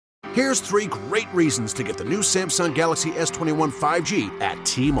Here's 3 great reasons to get the new Samsung Galaxy S21 5G at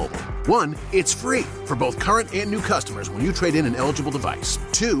T-Mobile. 1, it's free for both current and new customers when you trade in an eligible device.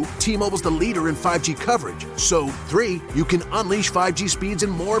 2, T-Mobile's the leader in 5G coverage. So 3, you can unleash 5G speeds in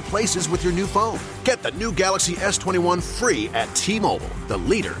more places with your new phone. Get the new Galaxy S21 free at T-Mobile, the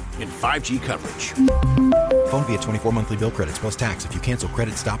leader in 5G coverage. Phone via 24 monthly bill credits plus tax. If you cancel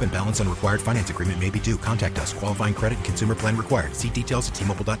credit, stop and balance on required finance agreement may be due. Contact us. Qualifying credit and consumer plan required. See details at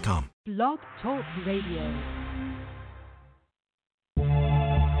T-Mobile.com. Blog Talk Radio.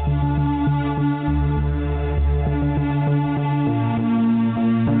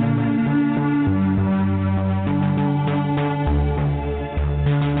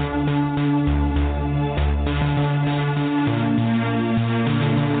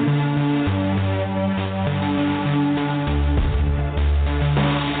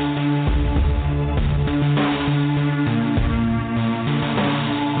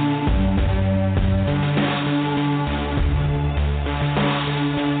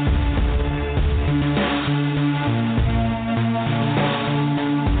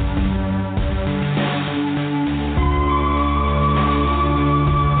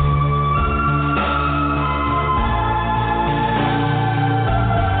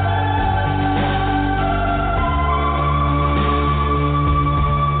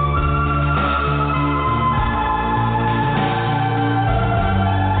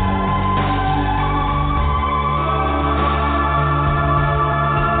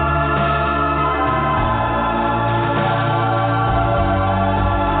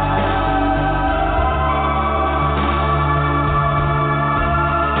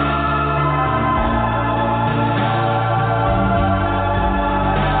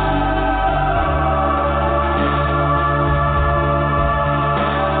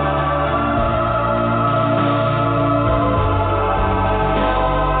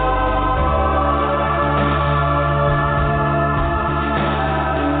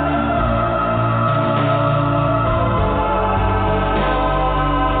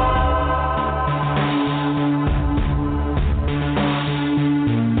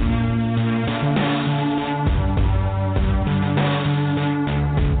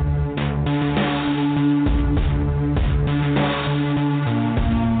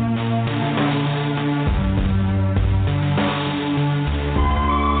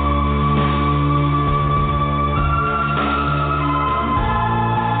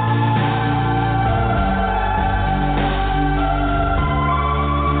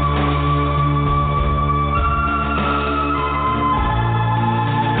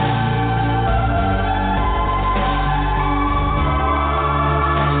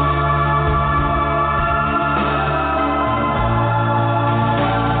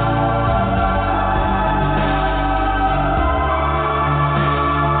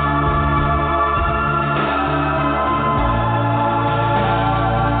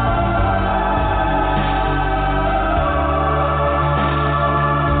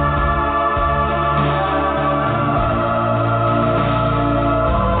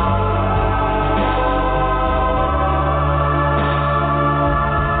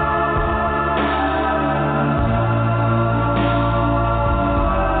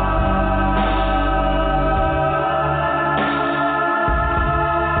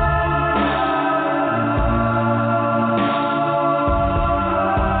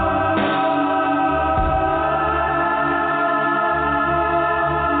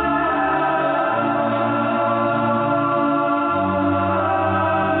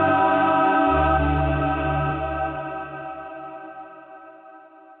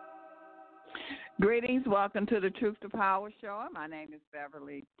 Greetings. Welcome to the Truth to Power Show. My name is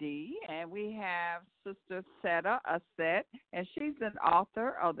Beverly D., and we have Sister Seta Aset, and she's an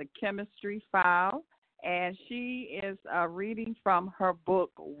author of the Kemetstry File, and she is reading from her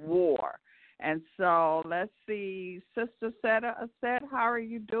book, War. And so let's see, Sister Seta Aset, how are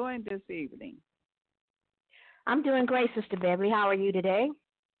you doing this evening? I'm doing great, Sister Beverly. How are you today?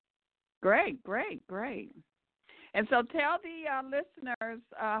 Great. And so tell the listeners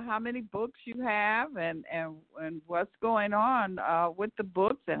how many books you have and what's going on with the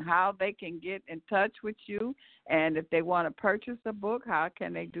books and how they can get in touch with you. And if they want to purchase a book, how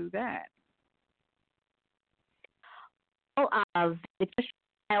can they do that? Oh, the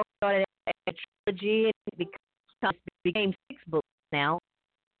trial started a trilogy. It became 6 books now.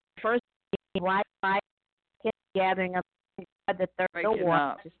 First, Wi-Fi, gathering of the third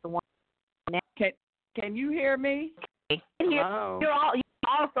war, just the one. Can you hear me? Hello. You're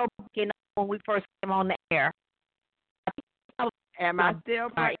also breaking up when we first came on the air. Am I still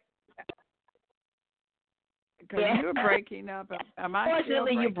breaking? Because you're breaking up. Am I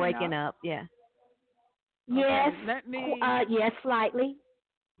Fortunately, still you're breaking up. Yeah. Okay, Yes. let me. Yes, slightly.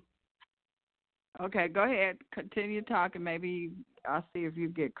 Okay, go ahead. Continue talking. Maybe I'll see if you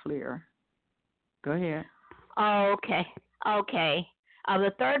get clear. Go ahead. Okay. Okay.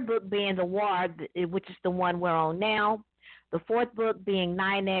 The third book being The War, which is the one we're on now. The fourth book being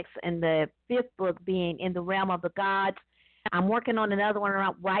 9X, and the fifth book being In the Realm of the Gods. I'm working on another one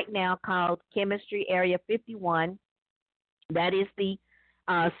right now called Kemetstry Area 51. That is the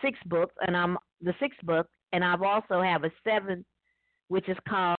sixth book, and I'm the sixth book, and I've also have a seventh, which is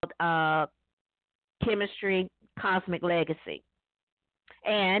called Kemetstry Cosmic Legacy.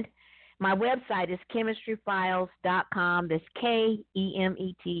 And my website is kemetstryfiles.com. That's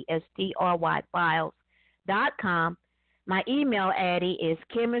KEMETSTRY files.com. My email addy is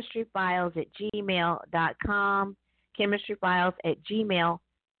kemetstryfiles@gmail.com.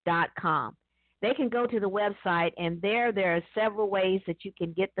 Kemetstryfiles@gmail.com. They can go to the website, and there are several ways that you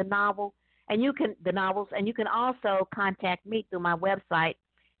can get the novels, and you can also contact me through my website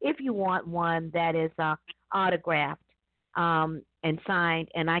if you want one that is autographed and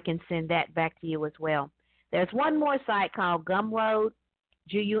signed, and I can send that back to you as well. There's one more site called Gumroad,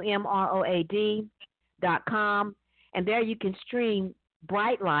 GUMROAD.com, and there you can stream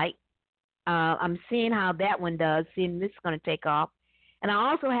Bright Light. I'm seeing how that one does, seeing this is going to take off. And I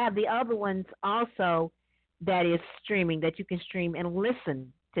also have the other ones also that is streaming, that you can stream and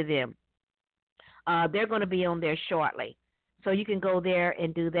listen to them. They're going to be on there shortly. So you can go there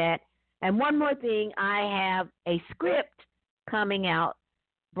and do that. And one more thing, I have a script coming out,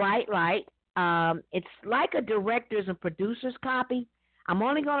 Bright Light. It's like a director's and producer's copy. I'm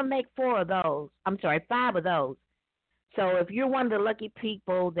only going to make 5 of those. So if you're one of the lucky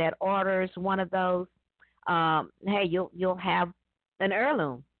people that orders one of those, hey, you'll have an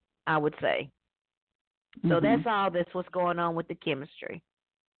heirloom, I would say. So that's all that's what's going on with the Kemetstry.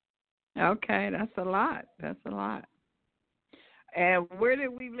 Okay, that's a lot. And where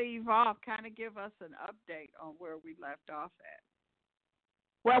did we leave off? Kind of give us an update on where we left off at.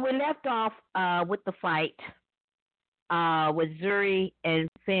 Well, we left off with the fight with Zuri and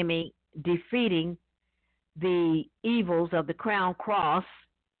Femi defeating the evils of the Crown Cross,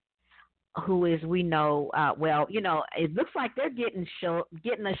 who, as we know, it looks like they're getting a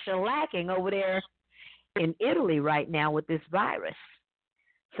shellacking over there in Italy right now with this virus.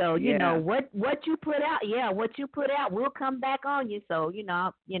 So you know what you put out, will come back on you. So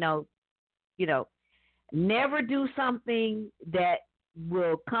never do something that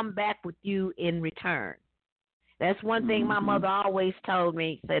will come back with you in return. That's one thing my mother always told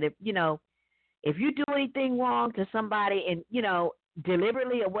me. Said if you do anything wrong to somebody and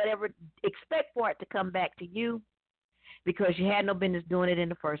deliberately or whatever, expect for it to come back to you, because you had no business doing it in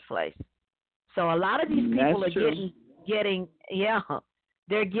the first place. So a lot of these people are getting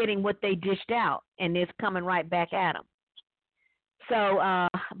they're getting what they dished out, and it's coming right back at them. So,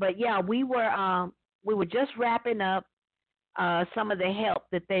 but yeah, we were just wrapping up some of the help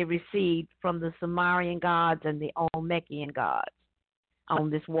that they received from the Sumerian gods and the Olmecan gods on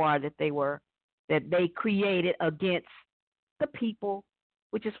this war that they created against the people,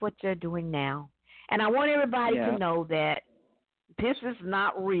 which is what they're doing now. And I want everybody to know that this is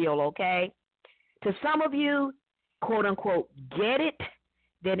not real, okay? To some of you, quote unquote, get it,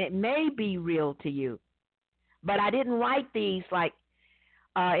 then it may be real to you. But I didn't write these like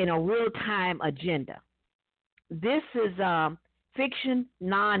in a real-time agenda. This is fiction,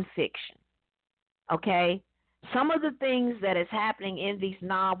 nonfiction, okay? Some of the things that is happening in these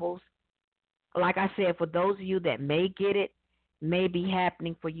novels, like I said, for those of you that may get it, may be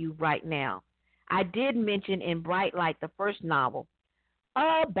happening for you right now. I did mention in Bright Light, the first novel,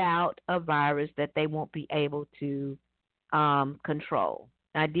 about a virus that they won't be able to control.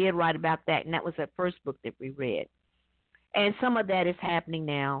 I did write about that, and that was the first book that we read. And some of that is happening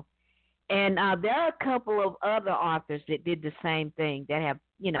now. And there are a couple of other authors that did the same thing, that have,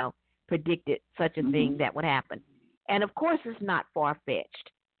 predicted such a thing that would happen. And, of course, it's not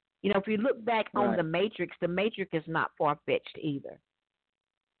far-fetched. If you look back on the Matrix is not far-fetched either.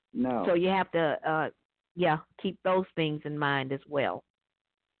 No. So you have to, keep those things in mind as well.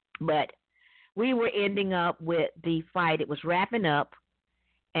 But we were ending up with the fight. It was wrapping up,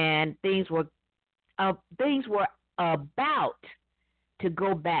 and things were about to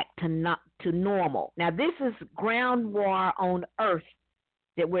go back to normal. Now, this is ground war on Earth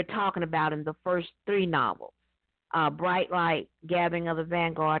that we're talking about in the first 3 novels, Bright Light, Gathering of the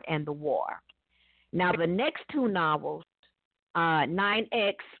Vanguard, and The War. Now, the next 2 novels,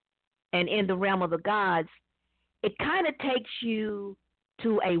 9X and In the Realm of the Gods, it kind of takes you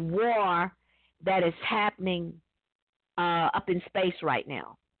to a war that is happening up in space right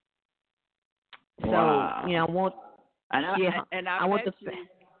now. Wow. So, you know, I want, I want the.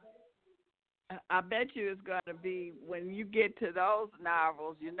 I bet you it's going to be when you get to those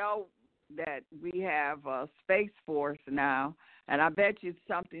novels. You know that we have a Space Force now, and I bet you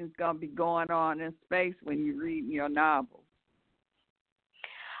something's going to be going on in space when you read your novels.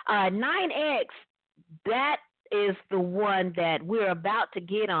 9X, that is the one that we're about to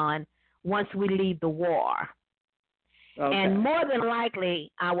get on once we leave the war. Okay. And more than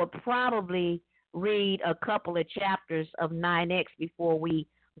likely, I will probably read a couple of chapters of 9X before we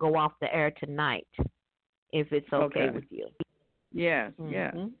go off the air tonight, if it's okay with you. Yes, Mm-hmm.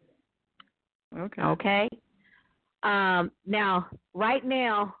 yes. Okay. Okay. Now, right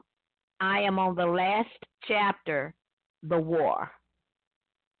now, I am on the last chapter, The War.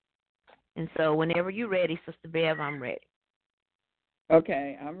 And so whenever you're ready, Sister Bev, I'm ready.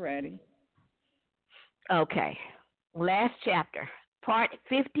 Okay, I'm ready. Okay. Last chapter, part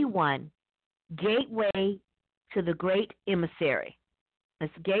 51, Gateway to the Great Emissary.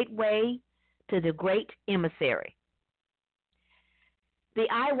 It's Gateway to the Great Emissary. The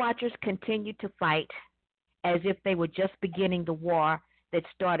Eye Watchers continued to fight as if they were just beginning the war that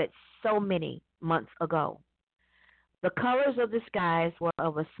started so many months ago. The colors of the skies were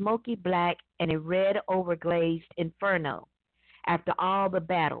of a smoky black and a red overglazed inferno after all the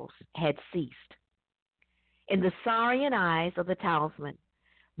battles had ceased. In the saurian eyes of the talisman,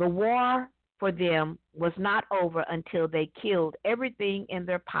 the war for them was not over until they killed everything in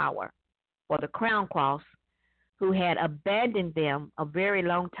their power for the Crown Cross, who had abandoned them a very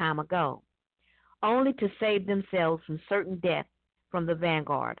long time ago, only to save themselves from certain death from the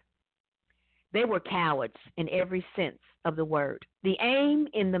vanguard. They were cowards in every sense of the word. The aim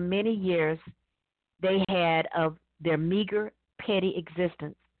in the many years they had of their meager, petty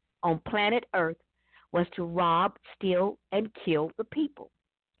existence on planet Earth was to rob, steal, and kill the people.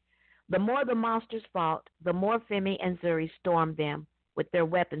 The more the monsters fought, the more Femi and Zuri stormed them with their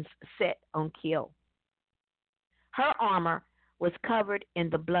weapons set on kill. Her armor was covered in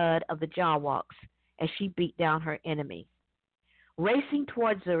the blood of the Jawwalks as she beat down her enemy. Racing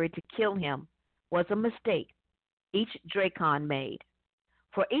towards Zuri to kill him was a mistake each Dracon made,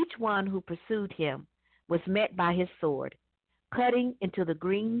 for each one who pursued him was met by his sword, cutting into the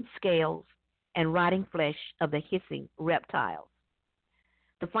green scales and rotting flesh of the hissing reptiles.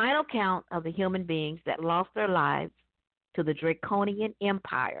 The final count of the human beings that lost their lives to the Draconian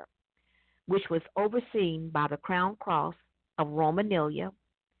Empire, which was overseen by the Crown Cross of Romanilia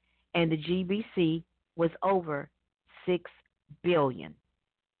and the GBC, was over 6 billion.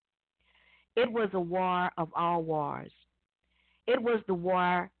 It was a war of all wars. It was the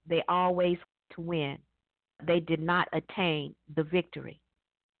war they always wanted to win. They did not attain the victory.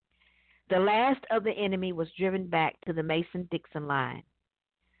 The last of the enemy was driven back to the Mason-Dixon line.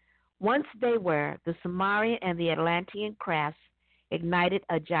 Once they were, the Sumerian and the Atlantean crafts ignited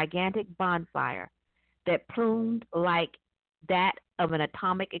a gigantic bonfire that plumed like that of an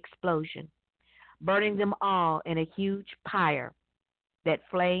atomic explosion, burning them all in a huge pyre that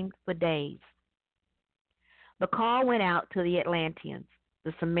flamed for days. The call went out to the Atlanteans,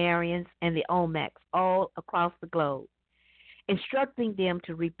 the Sumerians, and the Olmecs all across the globe, instructing them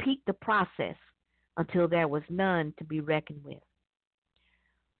to repeat the process until there was none to be reckoned with.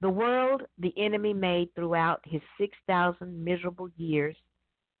 The world the enemy made throughout his 6,000 miserable years,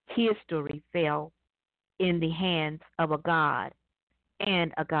 history fell in the hands of a god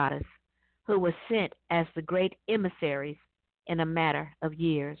and a goddess who was sent as the great emissaries in a matter of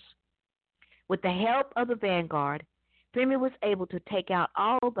years. With the help of the vanguard, Femi was able to take out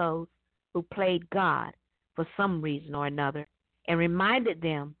all those who played God for some reason or another and reminded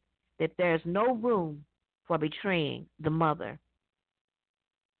them that there is no room for betraying the mother.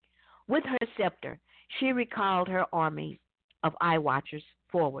 With her scepter, she recalled her armies of eye watchers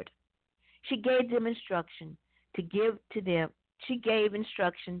forward. She gave them instruction to give to them. She gave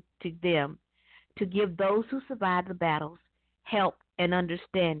instruction to them to give those who survived the battles help and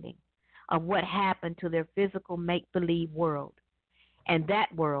understanding of what happened to their physical make-believe world, and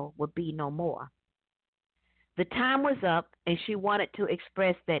that world would be no more. The time was up, and she wanted to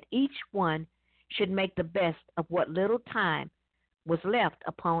express that each one should make the best of what little time was left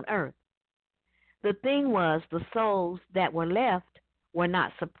upon earth. The thing was, the souls that were left were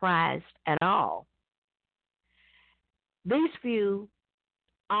not surprised at all. These few,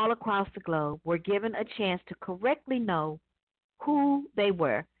 all across the globe, were given a chance to correctly know who they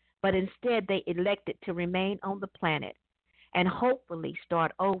were, but instead they elected to remain on the planet and hopefully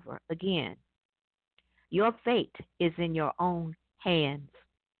start over again. Your fate is in your own hands.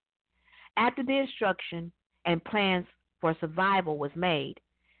 After the instruction and plans for survival was made,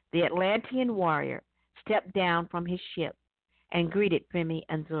 the Atlantean warrior stepped down from his ship and greeted Femi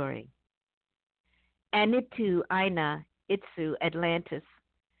and Zuri. Anitu Aina Itsu Atlantis,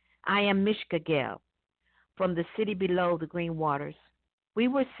 I am Mishkagel, from the city below the green waters. We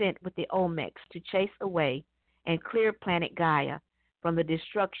were sent with the Olmecs to chase away and clear planet Gaia from the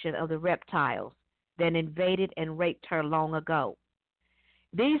destruction of the reptiles that invaded and raped her long ago.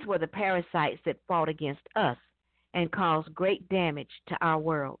 These were the parasites that fought against us and caused great damage to our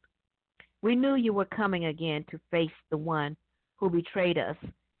world. We knew you were coming again to face the one who betrayed us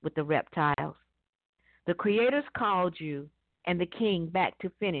with the reptiles. The creators called you and the king back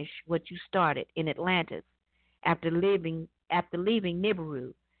to finish what you started in Atlantis after leaving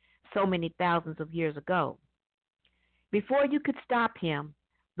Nibiru so many thousands of years ago. Before you could stop him,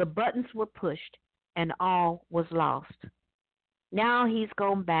 the buttons were pushed and all was lost. Now he's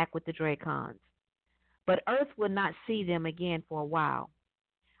gone back with the Dracons, but Earth will not see them again for a while.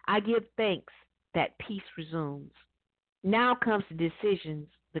 I give thanks that peace resumes. Now comes the decisions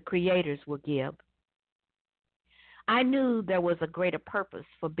the creators will give. I knew there was a greater purpose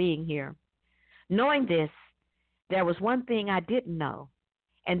for being here. Knowing this, there was one thing I didn't know,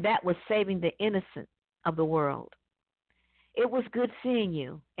 and that was saving the innocent of the world. It was good seeing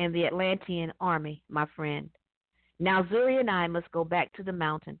you and the Atlantean army, my friend. Now Zuri and I must go back to the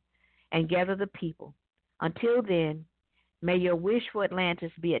mountain and gather the people. Until then, may your wish for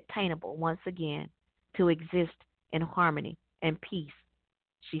Atlantis be attainable once again to exist in harmony and peace,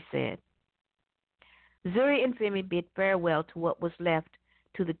 she said. Zuri and Femi bid farewell to what was left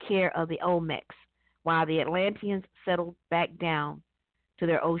to the care of the Olmecs, while the Atlanteans settled back down to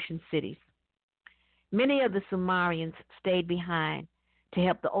their ocean cities. Many of the Sumerians stayed behind to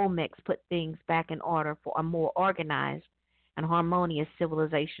help the Olmecs put things back in order for a more organized and harmonious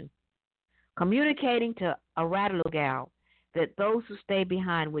civilization, communicating to Aradalugal that those who stayed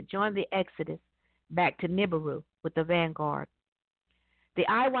behind would join the exodus back to Nibiru with the vanguard. The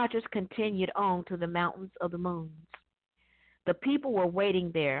Eye Watchers continued on to the mountains of the moons. The people were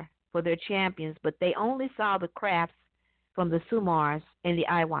waiting there for their champions, but they only saw the crafts from the Sumars and the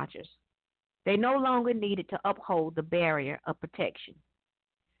Eye Watchers. They no longer needed to uphold the barrier of protection.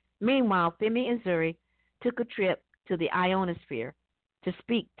 Meanwhile, Femi and Zuri took a trip to the ionosphere to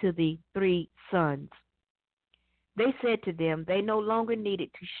speak to the three suns. They said to them they no longer needed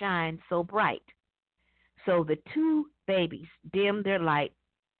to shine so bright. So the two babies dimmed their light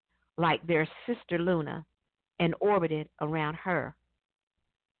like their sister Luna and orbited around her.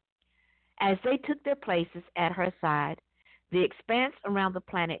 As they took their places at her side, the expanse around the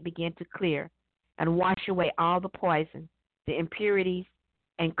planet began to clear and wash away all the poison, the impurities,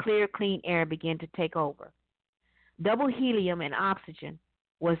 and clear, clean air began to take over. Double helium and oxygen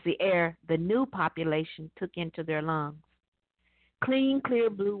was the air the new population took into their lungs. Clean, clear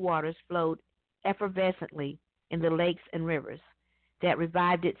blue waters flowed effervescently in the lakes and rivers that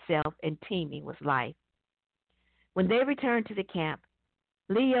revived itself and teeming with life. When they returned to the camp,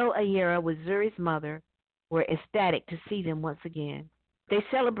 Leo Ayera with Zuri's mother were ecstatic to see them once again. They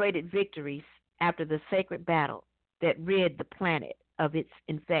celebrated victories after the sacred battle that rid the planet of its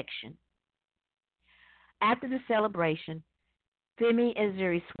infection. After the celebration, Femi and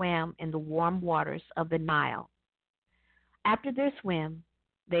Zuri swam in the warm waters of the Nile. After their swim,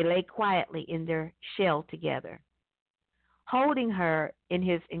 they lay quietly in their shell together. Holding her in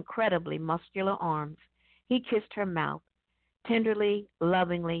his incredibly muscular arms, he kissed her mouth, tenderly,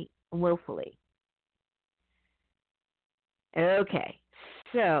 lovingly, willfully. Okay,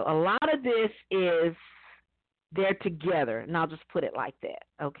 so a lot of this is they're together, and I'll just put it like that.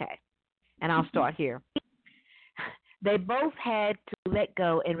 Okay, and I'll start here. They both had to let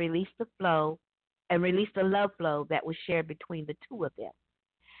go and release the flow and release the love flow that was shared between the two of them.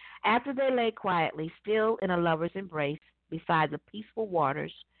 After they lay quietly, still in a lover's embrace beside the peaceful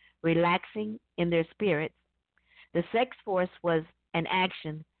waters, relaxing in their spirits, the sex force was an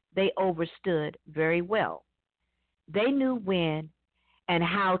action they overstood very well. They knew when and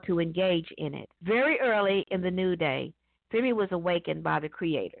how to engage in it. Very early in the new day, Femi was awakened by the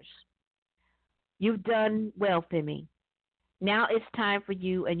creators. You've done well, Femi. Now it's time for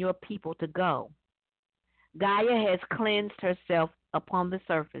you and your people to go. Gaia has cleansed herself upon the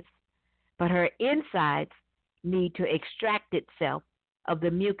surface, but her insides need to extract itself of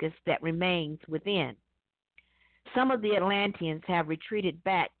the mucus that remains within. Some of the Atlanteans have retreated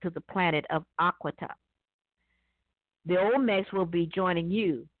back to the planet of Aquata. The Olmecs will be joining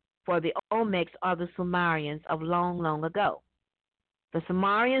you, for the Olmecs are the Sumerians of long, long ago. The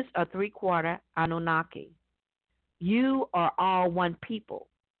Sumerians are three-quarter Anunnaki. You are all one people.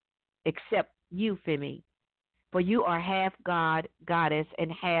 except you, Femi, for you are half God, goddess,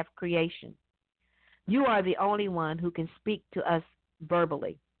 and half creation. You are the only one who can speak to us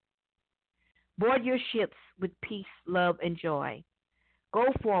verbally. Board your ships with peace, love, and joy. Go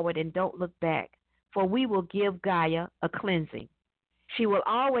forward and don't look back, for we will give Gaia a cleansing. She will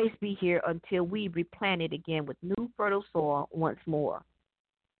always be here until we replant it again with new fertile soil once more.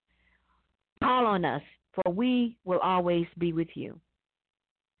 Call on us, for we will always be with you.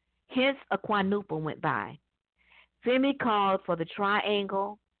 Hence a quadruple went by. Femi called for the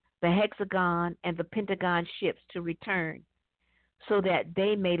triangle, the hexagon, and the pentagon ships to return so that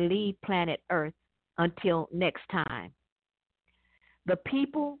they may leave planet Earth until next time. The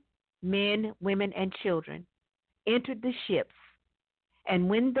people, men, women, and children, entered the ships, and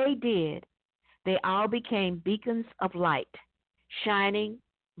when they did, they all became beacons of light, shining,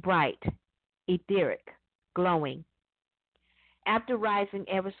 bright, etheric, glowing. After rising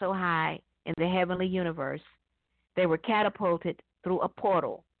ever so high in the heavenly universe, they were catapulted through a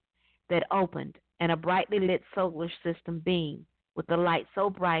portal that opened, and a brightly lit solar system beamed with a light so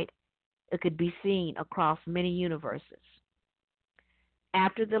bright it could be seen across many universes.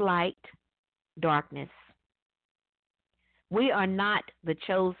 After the light, darkness. We are not the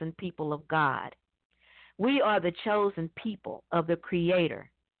chosen people of God. We are the chosen people of the Creator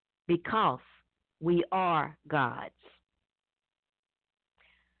because we are God's.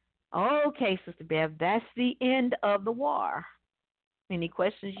 Okay, Sister Bev, that's the end of the war. Any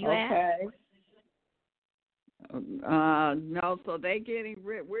questions you have? Okay. No, so where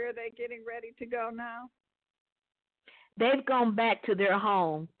are they getting ready to go now? They've gone back to their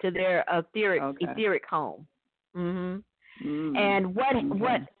home, to their etheric home. And what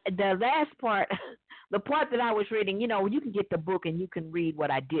the last part, the part that I was reading, you can get the book and you can read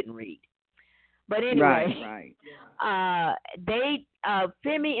what I didn't read. But anyway, Femi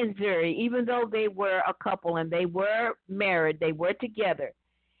and Zuri, even though they were a couple and they were married, they were together,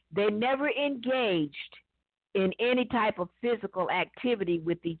 they never engaged in any type of physical activity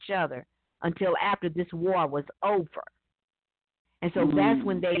with each other until after this war was over. And so that's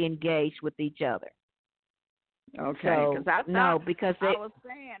when they engaged with each other. Okay, because I was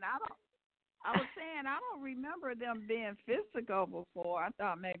saying I don't remember them being physical before. I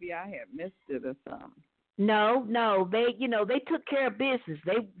thought maybe I had missed it or something. No, they took care of business.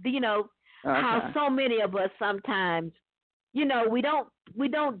 How so many of us sometimes, we don't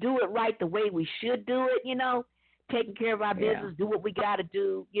do it right the way we should do it. Taking care of our business, do what we got to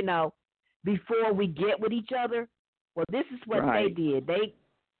do, before we get with each other. Well, this is what they did. They,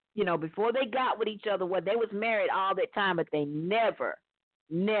 before they got with each other, they was married all that time, but they never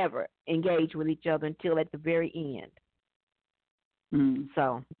engaged with each other until at the very end.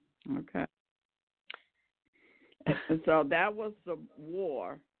 So. Okay. So that was the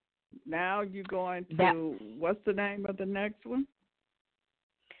war. Now you're going to, what's the name of the next one?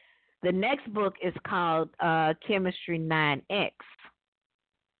 The next book is called Kemetstry 9X.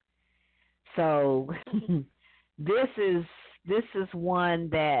 So this is one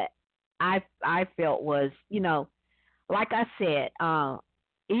that I felt was, like I said,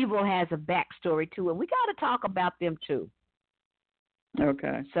 evil has a backstory too, and we got to talk about them too.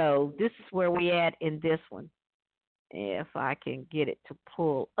 Okay. So this is where we at in this one. If I can get it to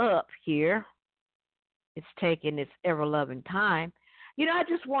pull up here. It's taking its ever-loving time. I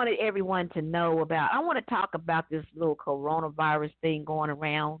just wanted everyone to know about, I want to talk about this little coronavirus thing going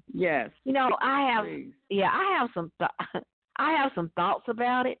around. Yes. I have, please. I have some thoughts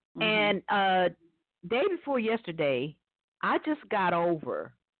about it. And day before yesterday, I just got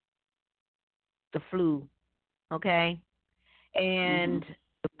over the flu, okay? And,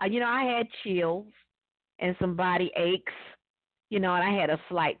 I had chills and some body aches, and I had a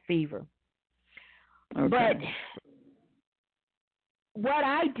slight fever. Okay. But what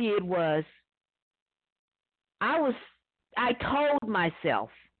I did was I told myself,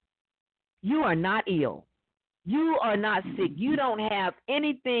 you are not ill. You are not sick. You don't have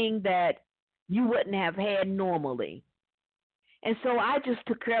anything that you wouldn't have had normally. And so I just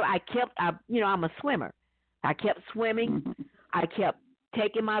took care of it. I'm a swimmer. I kept swimming. I kept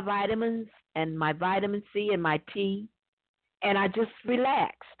taking my vitamins and my vitamin C and my tea, and I just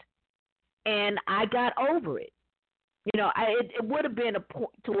relaxed. And I got over it. It would have been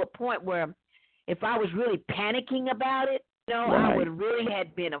to a point where if I was really panicking about it, I would really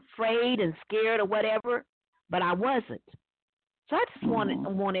had been afraid and scared or whatever, but I wasn't. So I just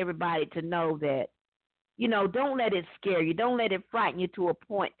want everybody to know that, don't let it scare you. Don't let it frighten you to a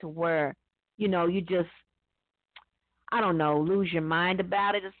point to where, you just, I don't know, lose your mind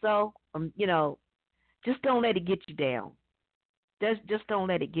about it or so. Just don't let it get you down. Just don't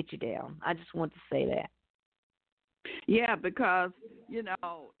let it get you down. I just want to say that. Yeah, because,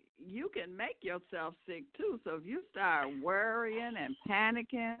 you can make yourself sick too. So if you start worrying and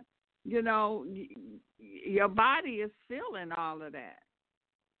panicking, your body is feeling all of that.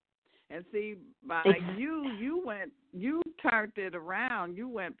 And see, by you turned it around. You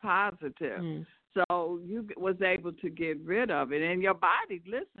went positive. So you was able to get rid of it, and your body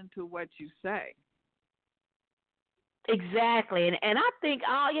listened to what you say. Exactly, and I think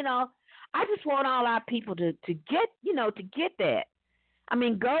I just want all our people to get to get that. I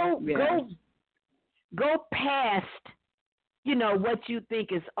mean, go past what you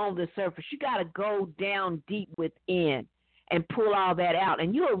think is on the surface. You got to go down deep within and pull all that out,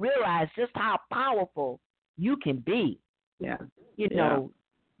 and you'll realize just how powerful you can be. Yeah. You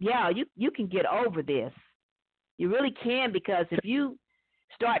can get over this. You really can, because if you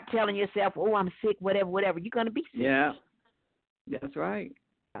start telling yourself, "Oh, I'm sick," whatever, you're going to be sick. Yeah. That's right.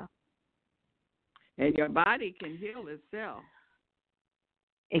 Yeah. And your body can heal itself.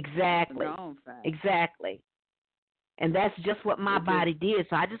 Exactly. Exactly. And that's just what my body did.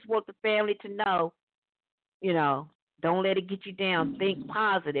 So I just want the family to know, don't let it get you down. Think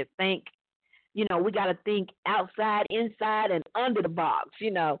positive. Think, we got to think outside, inside, and under the box.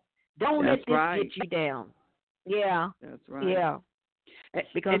 Don't let this get you down. Yeah. That's right. Yeah.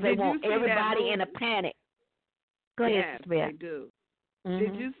 Because they want everybody in a panic. Go ahead, Sister. They do.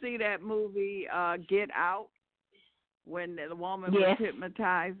 Did you see that movie, Get Out, when the woman was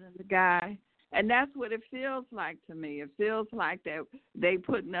hypnotizing the guy? And that's what it feels like to me. It feels like that they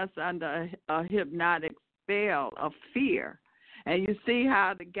putting us under a hypnotic spell of fear. And you see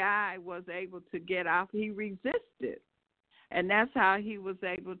how the guy was able to get off. He resisted. And that's how he was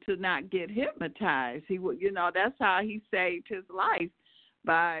able to not get hypnotized. That's how he saved his life,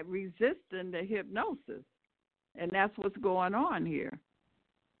 by resisting the hypnosis. And that's what's going on here.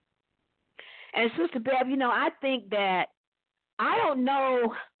 And Sister Bev, I think that I don't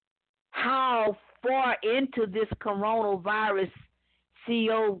know how far into this coronavirus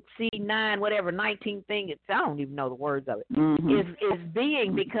COC9, whatever, 19 thing, I don't even know the words of it, is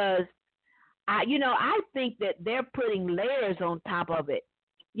being, because I think that they're putting layers on top of it.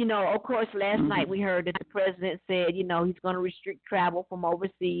 Of course, last night we heard that the president said, he's going to restrict travel from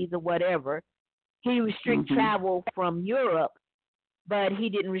overseas or whatever. He restrict travel from Europe, but he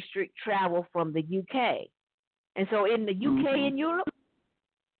didn't restrict travel from the UK. And so in the UK and Europe,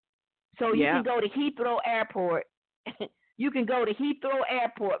 so you can go to Heathrow Airport. You can go to Heathrow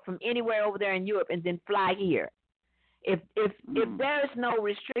Airport from anywhere over there in Europe and then fly here. If there is no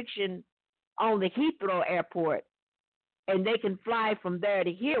restriction on the Heathrow Airport and they can fly from there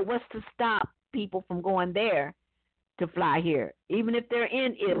to here, what's to stop people from going there to fly here, even if they're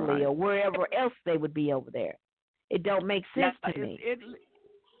in Italy or wherever else they would be over there? It don't make sense to me.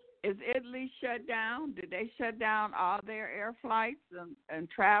 Is Italy shut down? Did they shut down all their air flights and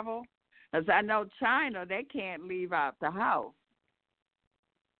travel? Because I know China, they can't leave out the house.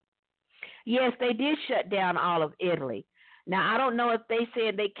 Yes, they did shut down all of Italy. Now, I don't know if they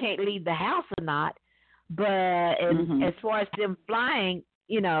said they can't leave the house or not, but as far as them flying,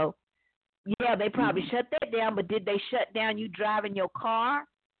 they probably shut that down, but did they shut down you driving your car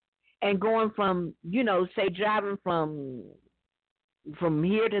and going from, say driving from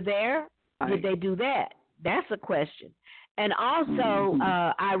here to there? Did they do that? That's a question. And also,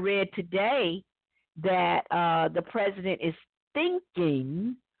 I read today that the president is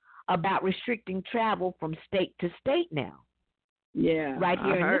thinking about restricting travel from state to state now. Yeah. Right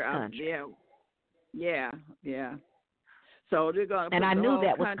here in this country. Yeah. So they're going to and I knew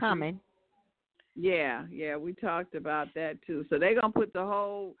that was coming. Yeah, we talked about that too. So they're going to put the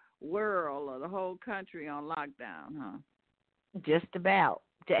whole world or the whole country on lockdown, huh? Just about.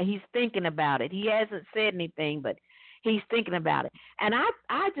 He's thinking about it. He hasn't said anything, but he's thinking about it. And I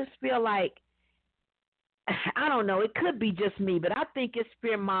just feel like, I don't know, it could be just me, but I think it's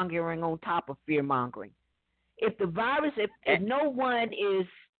fear-mongering on top of fear-mongering. If the virus, if no one is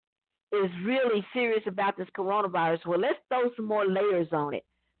really serious about this coronavirus, well, let's throw some more layers on it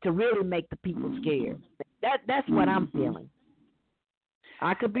to really make the people scared. That's what I'm feeling.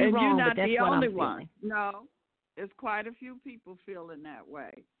 I could be wrong, but that's what I'm feeling. And you're not the only one. No, there's quite a few people feeling that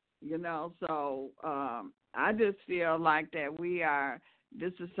way. So I just feel like that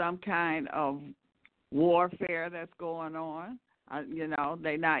this is some kind of warfare that's going on.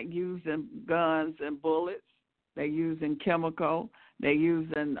 They're not using guns and bullets. They're using chemical. They're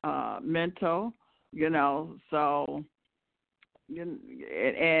using mental, so,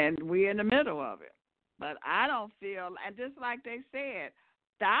 and we're in the middle of it. But I don't feel, and just like they said,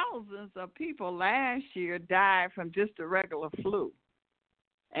 thousands of people last year died from just the regular flu.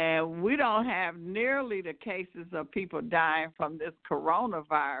 And we don't have nearly the cases of people dying from this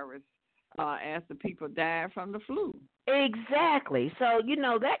coronavirus as the people died from the flu. Exactly. So,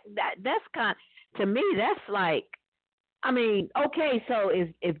 that's kind to me, that's like, I mean, okay, so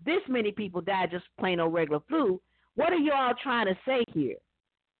if this many people died just plain old regular flu, what are you all trying to say here?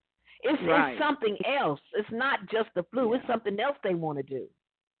 It's something else. It's not just the flu. Yeah. It's something else they want to do.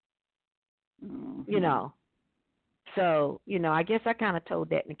 Mm-hmm. So, I guess I kind of told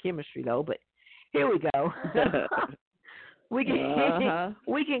that in Kemetstry, though, but here we go. we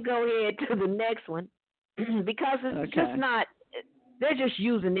can go ahead to the next one because it's just not, they're just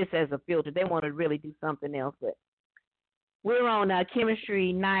using this as a filter. They want to really do something else, but we're on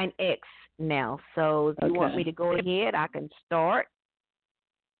Kemetstry 9X now. So if you want me to go ahead, I can start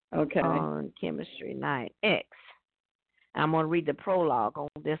on Kemetstry 9X. I'm going to read the prologue on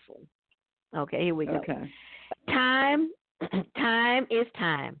this one. Okay, here we go. Okay. Time is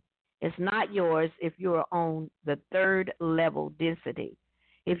time. It's not yours if you're on the third level density.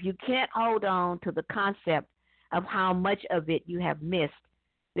 If you can't hold on to the concept of how much of it you have missed,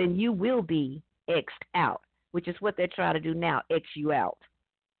 then you will be X'd out, which is what they're trying to do now, X you out.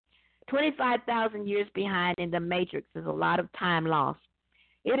 25,000 years behind in the Matrix is a lot of time lost.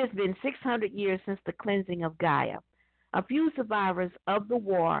 It has been 600 years since the cleansing of Gaia. A few survivors of the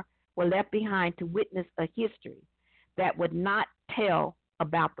war were left behind to witness a history that would not tell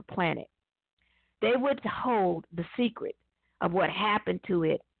about the planet. They would hold the secret of what happened to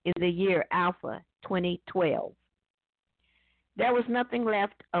it in the year Alpha 2012. There was nothing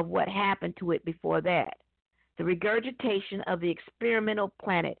left of what happened to it before that. The regurgitation of the experimental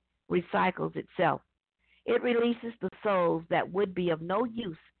planet recycles itself. It releases the souls that would be of no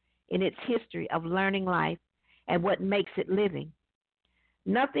use in its history of learning life and what makes it living.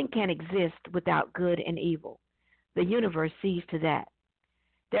 Nothing can exist without good and evil. The universe sees to that.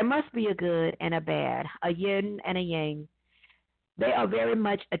 There must be a good and a bad, a yin and a yang. They are very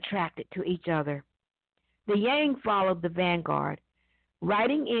much attracted to each other. The yang followed the vanguard.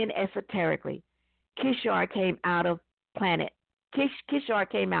 Writing in esoterically, Kishar came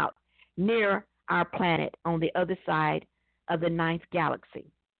out near our planet on the other side of the ninth galaxy.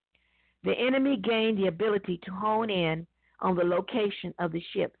 The enemy gained the ability to hone in on the location of the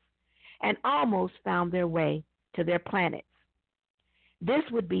ships and almost found their way to their planets. This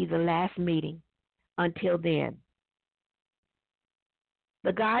would be the last meeting. Until then,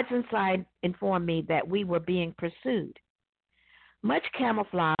 the guides inside informed me that we were being pursued. Much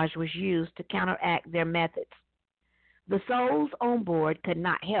camouflage was used to counteract their methods. The souls on board could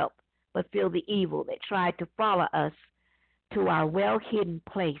not help but feel the evil that tried to follow us to our well-hidden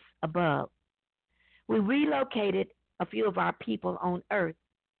place above. We relocated a few of our people on Earth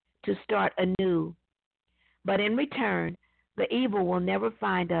to start anew, but in return, the evil will never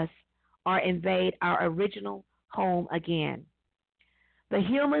find us or invade our original home again. The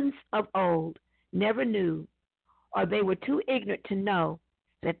humans of old never knew, or they were too ignorant to know,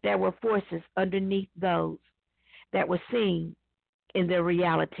 that there were forces underneath those that were seen in their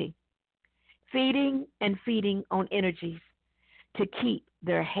reality, feeding and feeding on energies to keep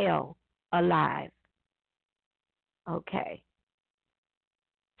their hell alive. Okay.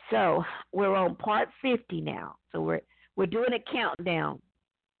 So we're on part 50 now. So we're doing a countdown.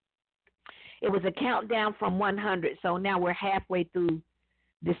 It was a countdown from 100, so now we're halfway through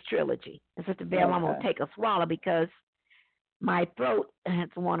this trilogy. And Sister Bell, I'm going to take a swallow because my throat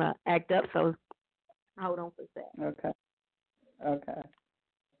want to act up, so hold on for a second. Okay.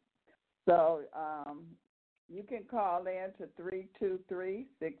 So you can call in to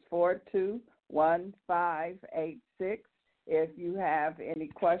 323-642-1586 if you have any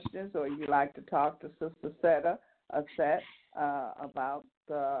questions or you'd like to talk to Sister Seta Aset about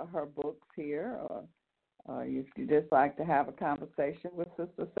her books here, or if you just like to have a conversation with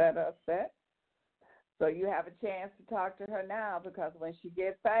Sister Seta Aset. So you have a chance to talk to her now, because when she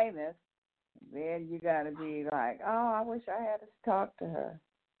gets famous, then you got to be like, oh, I wish I had to talk to her.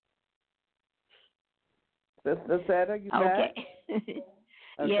 Sister Seta, you back? Okay.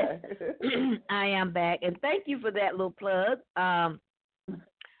 Yes, I am back. And thank you for that little plug.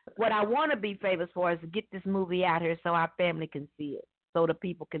 What I want to be famous for is to get this movie out here so our family can see it, so the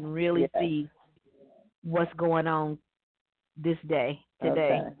people can really see what's going on this day,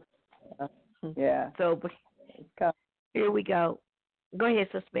 today. Okay. Yeah. So here we go. Go ahead,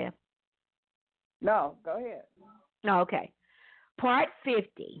 Sister Beth. No, go ahead. No, okay. Part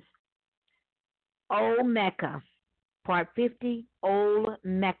 50, Old Mecca. Part 50, Old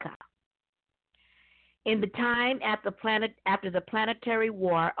Mecca. In the time after the planetary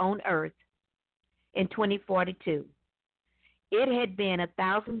war on Earth in 2042, it had been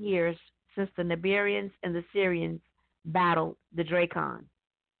 1,000 years since the Nibirians and the Syrians battled the Dracon.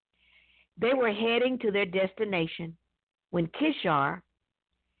 They were heading to their destination when Kishar,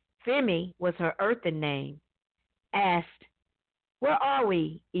 Femi was her earthen name, asked, "Where are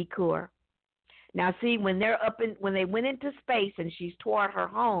we, Ikur?" Now, see, when they went into space and she's toward her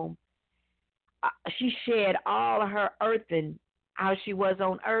home, she shed all of her earthen, how she was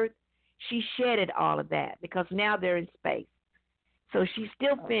on Earth. She shedded all of that because now they're in space. So she's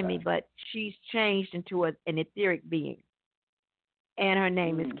still Femi, but she's changed into an etheric being. And her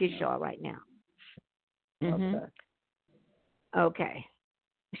name is Kishar right now. Mm-hmm. Okay.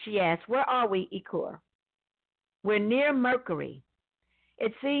 She asked, "Where are we, Ikur?" "We're near Mercury.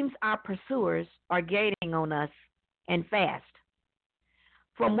 It seems our pursuers are gaining on us, and fast.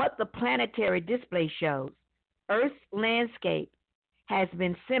 From what the planetary display shows, Earth's landscape has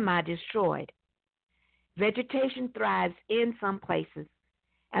been semi-destroyed. Vegetation thrives in some places,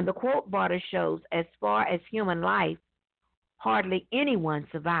 and the quote border shows as far as human life, hardly anyone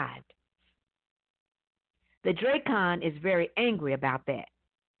survived. The Dracon is very angry about that.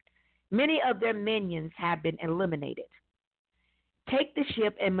 Many of their minions have been eliminated. Take the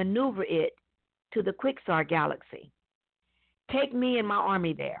ship and maneuver it to the Quixar galaxy. Take me and my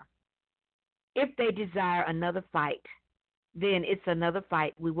army there. If they desire another fight, then it's another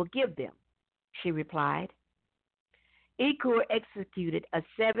fight we will give them," she replied. Ikur executed a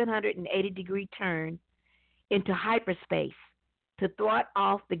 780-degree turn into hyperspace to thwart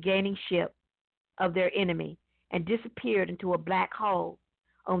off the gaining ship of their enemy and disappeared into a black hole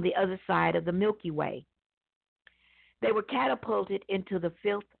on the other side of the Milky Way. They were catapulted into the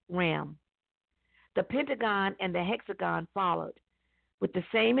fifth realm. The pentagon and the hexagon followed with the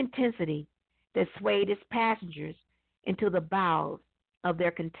same intensity that swayed its passengers into the bowels of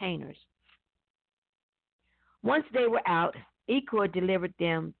their containers. Once they were out, Ikur delivered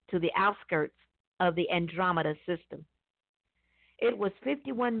them to the outskirts of the Andromeda system. It was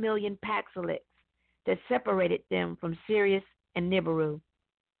 51 million paxilics that separated them from Sirius and Nibiru.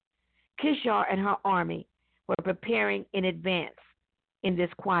 Kishar and her army were preparing in advance in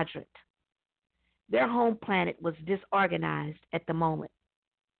this quadrant. Their home planet was disorganized at the moment.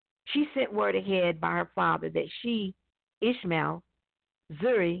 She sent word ahead by her father that she, Ishmael,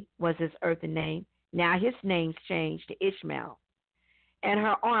 Zuri was his earthly name, now his name's changed to Ishmael, and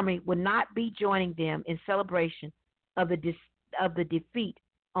her army would not be joining them in celebration of the defeat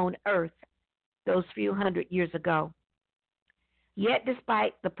on Earth those few hundred years ago. Yet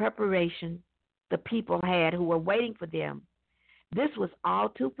despite the preparation the people had who were waiting for them, this was all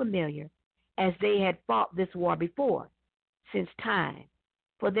too familiar, as they had fought this war before, since time,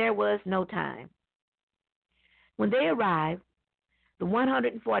 for there was no time. When they arrived, the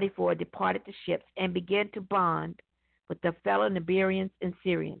 144 departed the ships and began to bond with their fellow Nibirians and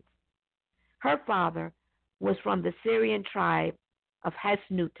Syrians. Her father was from the Syrian tribe of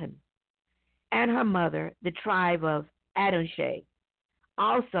Hasnutan, and her mother the tribe of Adonsheh,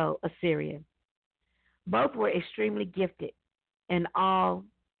 also a Syrian. Both were extremely gifted in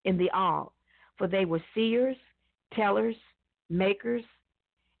the all, for they were seers, tellers, makers,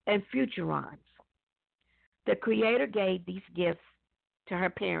 and futurons. The Creator gave these gifts to her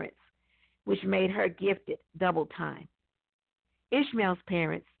parents, which made her gifted double time. Ishmael's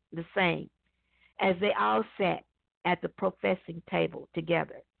parents, the same, as they all sat at the professing table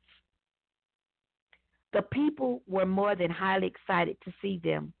together. The people were more than highly excited to see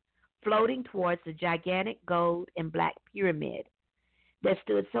them floating towards the gigantic gold and black pyramid that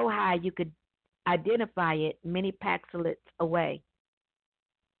stood so high you could identify it many paxilids away.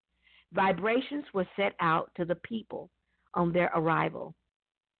 Vibrations were set out to the people on their arrival.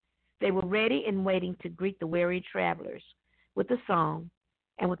 They were ready and waiting to greet the weary travelers with a song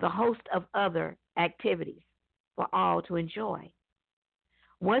and with a host of other activities for all to enjoy.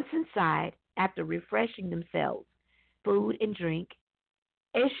 Once inside, after refreshing themselves, food and drink,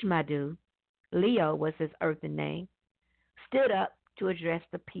 Ishmadu, Leo was his earthen name, stood up to address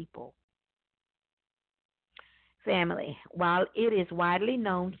the people. Family, while it is widely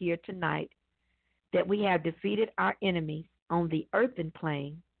known here tonight that we have defeated our enemies on the earthen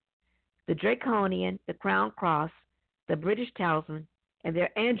plane, the Draconian, the Crown Cross, the British Talisman, and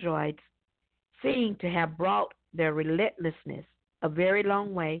their androids seem to have brought their relentlessness a very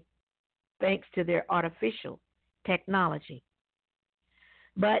long way thanks to their artificial technology.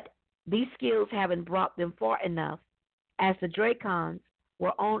 But these skills haven't brought them far enough, as the Dracons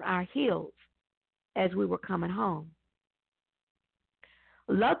were on our heels as we were coming home.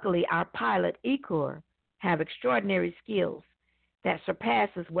 Luckily, our pilot, Ikur, have extraordinary skills that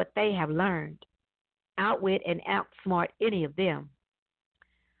surpasses what they have learned, outwit and outsmart any of them.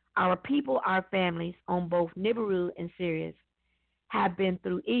 Our people, our families on both Nibiru and Sirius have been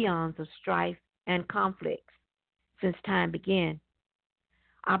through eons of strife and conflicts since time began.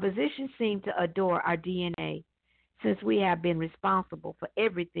 Opposition seems to adore our DNA since we have been responsible for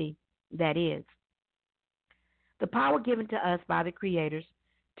everything that is. The power given to us by the creators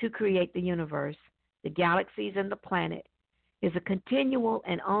to create the universe, the galaxies, and the planet is a continual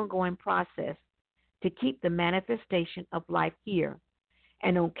and ongoing process to keep the manifestation of life here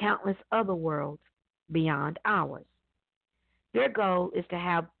and on countless other worlds beyond ours. Their goal is to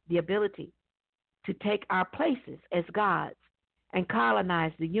have the ability to take our places as gods and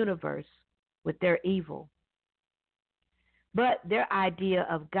colonize the universe with their evil. But their idea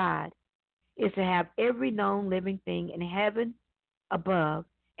of God is to have every known living thing in heaven above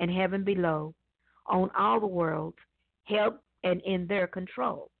and heaven below on all the worlds held and in their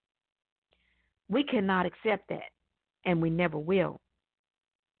control. We cannot accept that, and we never will.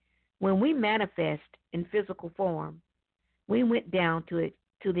 When we manifest in physical form, we went down to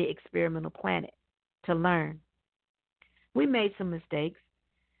the experimental planet to learn. We made some mistakes,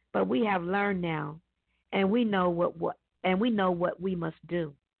 but we have learned now, and we know what we must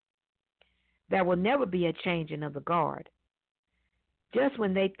do. There will never be a changing of the guard. Just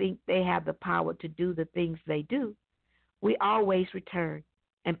when they think they have the power to do the things they do, we always return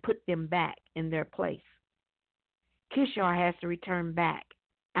and put them back in their place. Kishar has to return back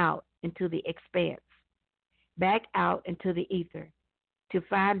out into the expanse, back out into the ether, to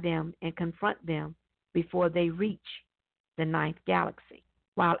find them and confront them before they reach the ninth galaxy.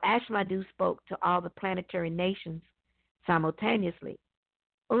 While Ashmadu spoke to all the planetary nations simultaneously,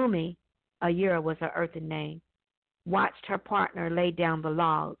 Umi, Ayura was her earthen name, watched her partner lay down the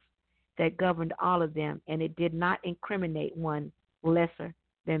laws that governed all of them, and it did not incriminate one lesser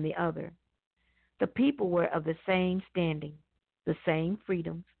than the other. The people were of the same standing, the same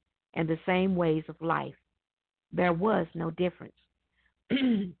freedoms, and the same ways of life. There was no difference.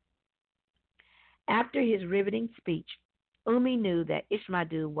 After his riveting speech, Umi knew that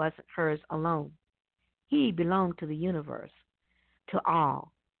Ishmadu wasn't hers alone. He belonged to the universe, to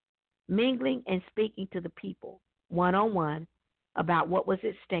all. Mingling and speaking to the people, one-on-one, about what was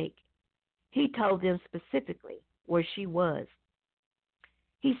at stake, he told them specifically where she was.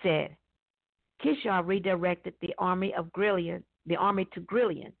 He said, Kishar redirected the army to Grillion,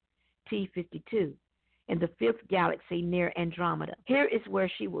 T-52, in the fifth galaxy near Andromeda. Here is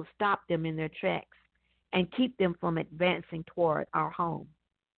where she will stop them in their tracks and keep them from advancing toward our home.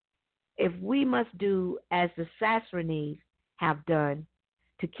 If we must do as the Sassanids have done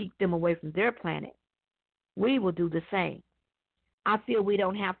to keep them away from their planet, we will do the same. I feel we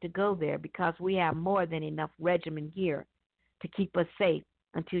don't have to go there because we have more than enough regiment gear to keep us safe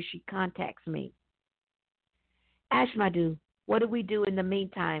until she contacts me. Ashmadu, what do we do in the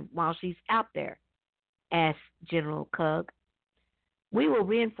meantime while she's out there? Asked General Kug. We will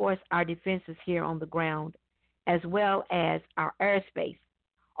reinforce our defenses here on the ground as well as our airspace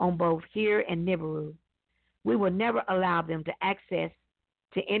on both here and Nibiru. We will never allow them to access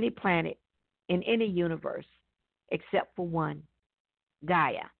to any planet in any universe except for one,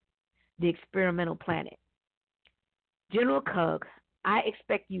 Gaia, the experimental planet. General Kug, I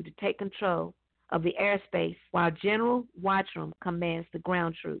expect you to take control of the airspace while General Watchroom commands the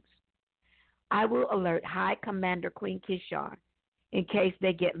ground troops. I will alert High Commander Queen Kishar in case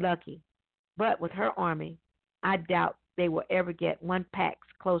they get lucky, but with her army, I doubt they will ever get one pax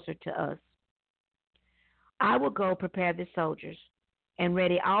closer to us. I will go prepare the soldiers and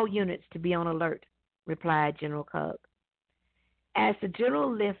ready all units to be on alert, replied General Kug. As the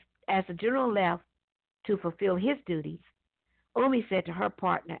general left to fulfill his duties, Umi said to her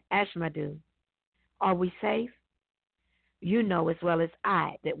partner, Ashmadu, are we safe? You know as well as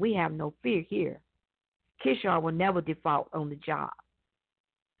I that we have no fear here. Kishar will never default on the job.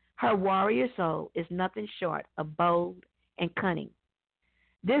 Her warrior soul is nothing short of bold and cunning.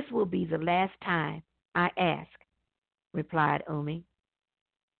 This will be the last time I ask, replied Umi.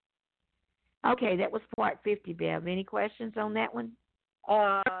 Okay, that was part 50, Bev. Any questions on that one?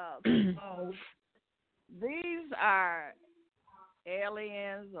 So these are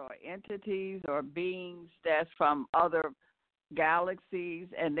aliens or entities or beings that's from other galaxies,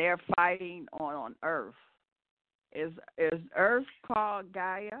 and they're fighting on Earth. Is Earth called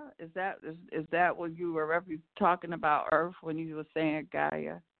Gaia? Is that what you were talking about, Earth, when you were saying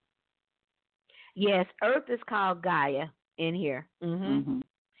Gaia? Yes, Earth is called Gaia in here. Mm-hmm. Mm-hmm.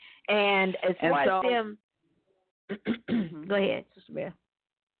 And as far as them, go ahead, Sister Beth.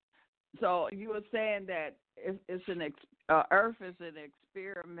 So you were saying that Earth is an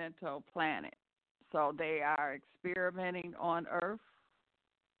experimental planet. So they are experimenting on Earth.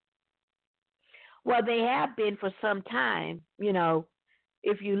 Well, they have been for some time.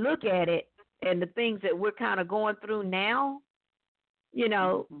 If you look at it and the things that we're kind of going through now, if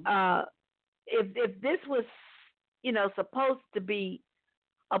this was, supposed to be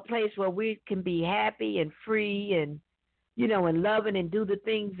a place where we can be happy and free and, and loving and do the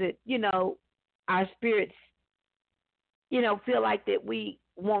things that, our spirits, feel like that we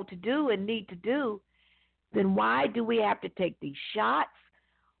want to do and need to do, then why do we have to take these shots?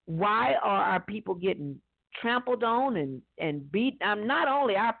 Why are our people getting trampled on and beat? Not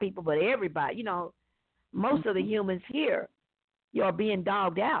only our people, but everybody. Most of the humans here, are being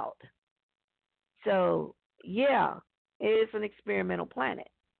dogged out. So, yeah, it's an experimental planet.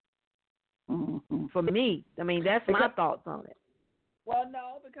 For me, that's my thoughts on it. Well,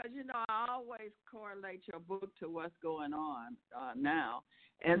 no, because I always correlate your book to what's going on now,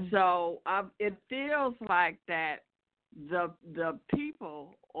 and so it feels like that the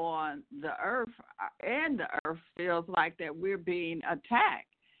people on the earth and the earth feels like that we're being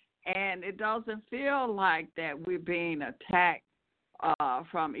attacked, and it doesn't feel like that we're being attacked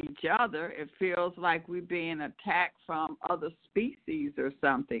from each other. It feels like we're being attacked from other species or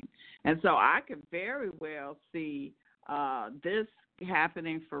something. And so I could very well see this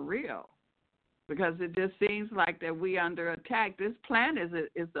happening for real, because it just seems like that we under attack. This planet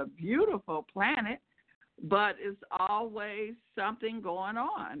is a beautiful planet, but it's always something going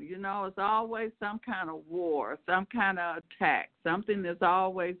on. It's always some kind of war, some kind of attack, something that's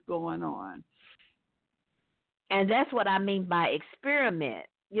always going on. And that's what I mean by experiment.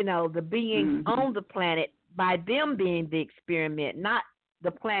 The beings on the planet, by them being the experiment, not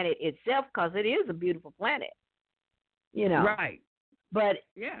the planet itself, because it is a beautiful planet. Right. But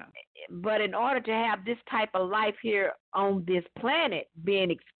yeah. But in order to have this type of life here on this planet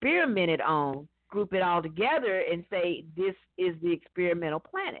being experimented on, group it all together and say this is the experimental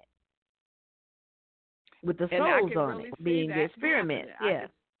planet with the souls on really it being the experiment. Happening.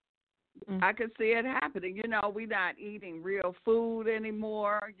 I could see it happening. We're not eating real food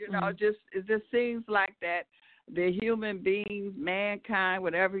anymore. It just seems like that the human beings, mankind,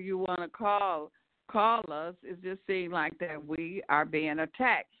 whatever you want to call us, it just seems like that we are being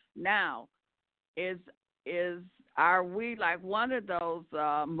attacked. Now, are we like one of those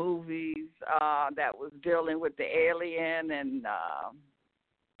movies that was dealing with the alien and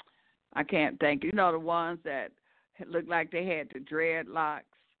I can't think. The ones that looked like they had the dreadlocks.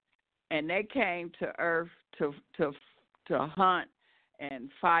 And they came to Earth to hunt and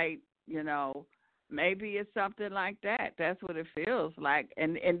fight, Maybe it's something like that. That's what it feels like.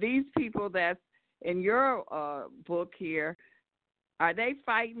 And these people that's in your book here, are they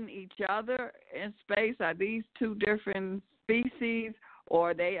fighting each other in space? Are these two different species, or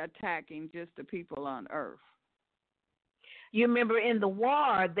are they attacking just the people on Earth? You remember in the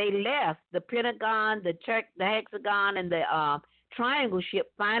war, they left. The Pentagon, the hexagon, and the triangle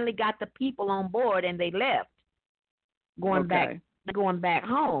ship finally got the people on board, and they left, going back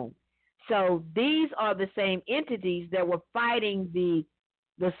home. So these are the same entities that were fighting the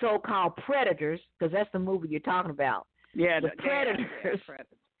so-called predators, because that's the movie you're talking about. Yeah, the predators.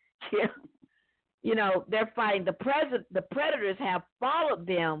 Yeah, they're fighting the predators have followed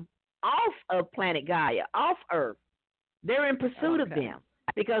them off of planet Gaia, off Earth. They're in pursuit of them.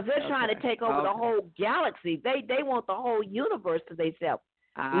 Because they're trying to take over the whole galaxy. They want the whole universe to themselves,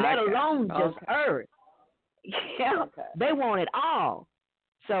 let alone just Earth. Yeah, they want it all.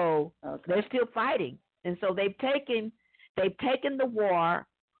 So they're still fighting, and so they've taken the war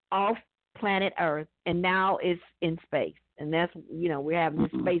off planet Earth, and now it's in space, and that's we're having a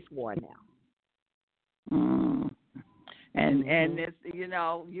space war now. And it's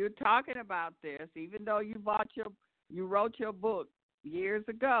you're talking about this, even though you wrote your book years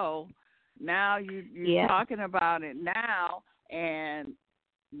ago. Now you're talking about it now, and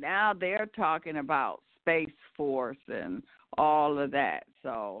now they're talking about Space Force and all of that.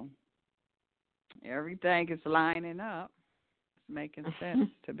 So everything is lining up. It's making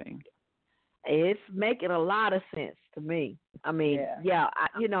sense to me. It's making a lot of sense to me.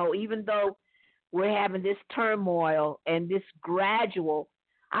 Even though we're having this turmoil and this gradual,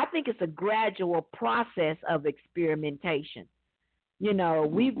 I think it's a gradual process of experimentation.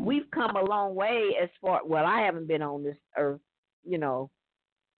 We've come a long way as far. Well, I haven't been on this earth,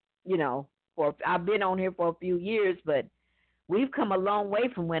 I've been on here for a few years, but we've come a long way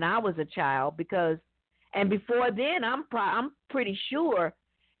from when I was a child. And before then, I'm pretty sure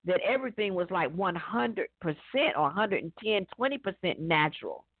that everything was like 100% or 110, 20%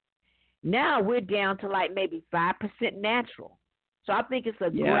 natural. Now we're down to like maybe 5% natural. So I think it's a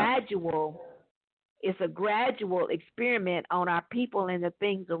gradual experiment on our people and the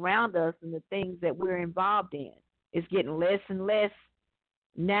things around us and the things that we're involved in. It's getting less and less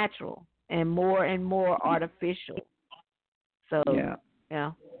natural and more artificial. So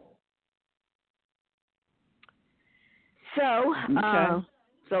yeah. So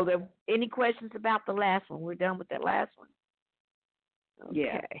so there any questions about the last one? We're done with that last one.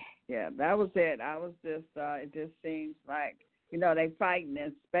 Okay. Yeah, that was it. I was just it just seems like, they fighting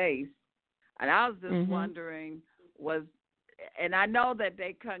in space. And I was just wondering and I know that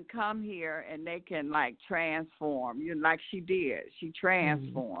they can come here and they can like transform, like she did. She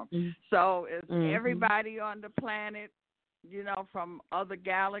transformed. So is everybody on the planet, from other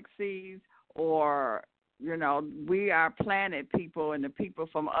galaxies, or we are planet people, and the people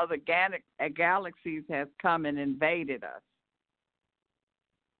from other galaxies have come and invaded us?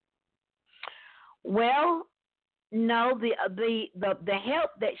 Well, no, the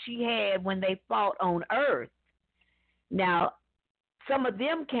help that she had when they fought on Earth. Now, some of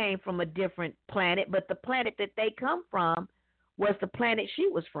them came from a different planet, but the planet that they come from was the planet she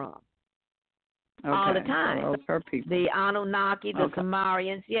was from. Okay. All the time. So those her people. The Anunnaki, the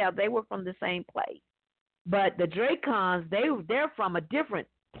Sumerians, they were from the same place. But the Dracons, they're from a different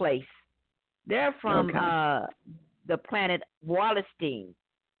place. They're from the planet Wallenstein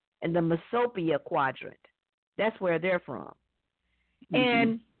and the Mesopia quadrant. That's where they're from.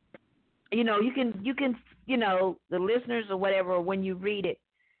 And you can the listeners or whatever, when you read it,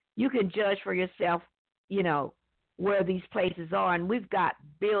 you can judge for yourself, where these places are, and we've got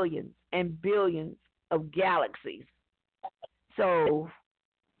billions and billions of galaxies. So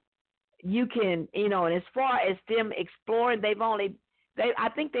you can, and as far as them exploring, I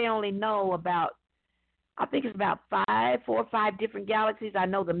think they only know about, I think it's about 4 or 5 different galaxies. I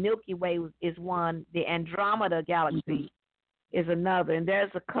know the Milky Way is one. The Andromeda galaxy is another. And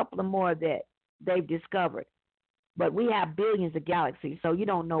there's a couple of more that they've discovered. But we have billions of galaxies, so you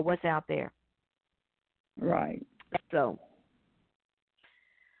don't know what's out there. Right. So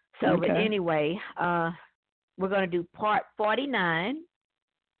but anyway, we're going to do part 49,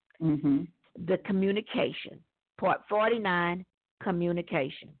 the communication. Part 49,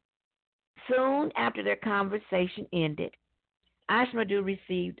 communication. Soon after their conversation ended, Ashmadu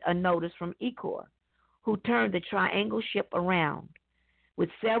received a notice from Ikor, who turned the triangle ship around, with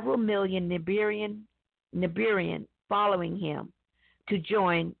several million Nibiran following him to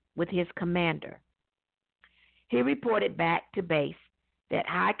join with his commander. He reported back to base that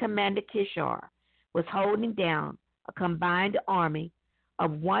High Commander Kishar was holding down a combined army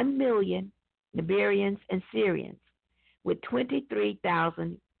of 1 million Nibirians and Syrians, with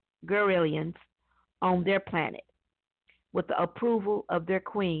 23,000 Guerrillians on their planet, with the approval of their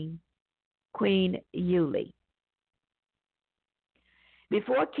queen, Queen Yuli.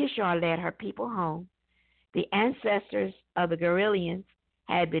 Before Kishar led her people home, the ancestors of the Guerrillians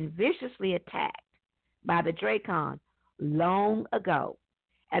had been viciously attacked by the Dracon long ago,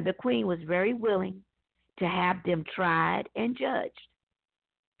 and the queen was very willing to have them tried and judged.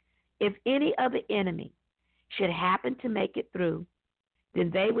 If any other enemy should happen to make it through, then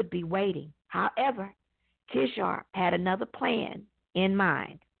they would be waiting. However, Kishar had another plan in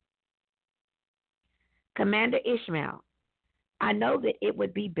mind. Commander Ishmael, I know that it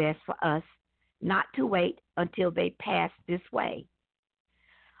would be best for us not to wait until they pass this way.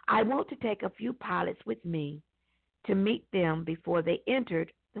 I want to take a few pilots with me to meet them before they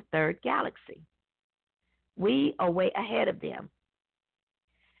entered the third galaxy. We are way ahead of them.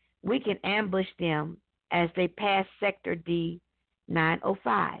 We can ambush them as they pass Sector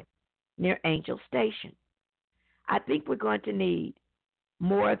D-905 near Angel Station. I think we're going to need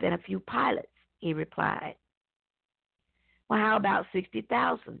more than a few pilots, he replied. Well, how about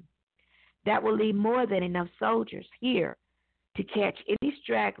 60,000? That will leave more than enough soldiers here to catch any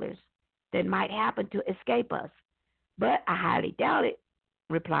stragglers that might happen to escape us. But I highly doubt it,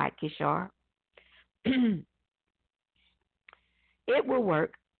 replied Kishar. It will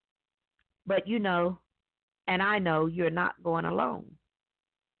work, but you know, and I know you're not going alone.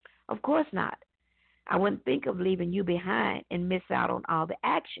 Of course not. I wouldn't think of leaving you behind and miss out on all the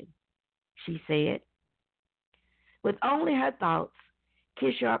action, she said. With only her thoughts,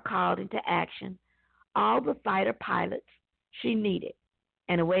 Kishar called into action all the fighter pilots she needed,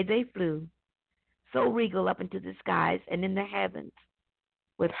 and away they flew, so regal up into the skies and in the heavens,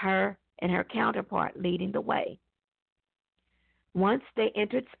 with her and her counterpart leading the way. Once they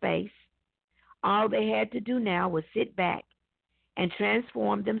entered space, all they had to do now was sit back and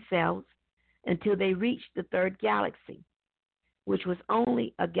transform themselves until they reached the third galaxy. which was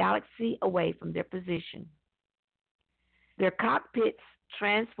only a galaxy away from their position. Their cockpits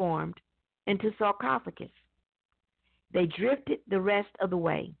transformed into sarcophagus. They drifted the rest of the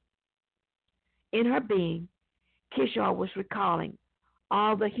way. In her being, Kishar was recalling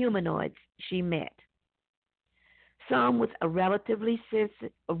all the humanoids she met. Some with a relatively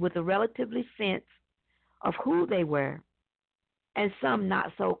sense of who they were, and some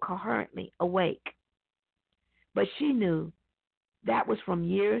not so coherently awake. But she knew that was from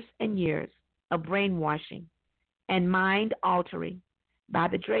years and years of brainwashing and mind altering by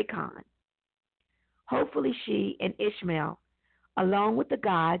the Dracon. Hopefully she and Ishmael, along with the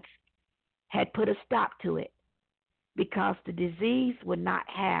gods, had put a stop to it, because the disease would not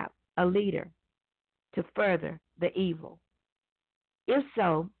have a leader to further the evil. If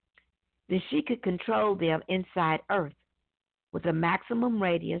so, then she could control them inside Earth with a maximum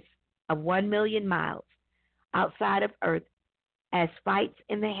radius of 1 million miles outside of Earth, as fights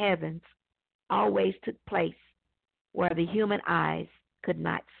in the heavens always took place where the human eyes could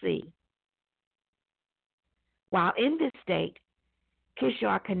not see. While in this state,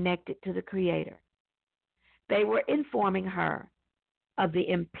 Kishar connected to the Creator. They were informing her of the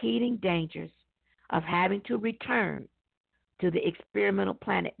impending dangers of having to return to the experimental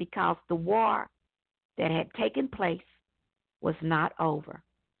planet because the war that had taken place was not over.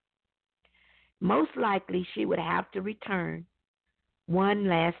 Most likely she would have to return one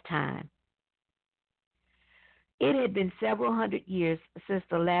last time. It had been several hundred years since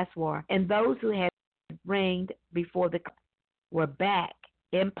the last war, and those who had reigned before the were back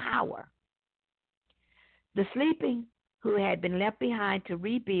in power. The sleeping who had been left behind to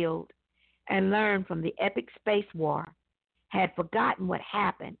rebuild and learn from the epic space war had forgotten what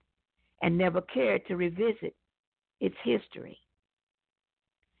happened and never cared to revisit its history.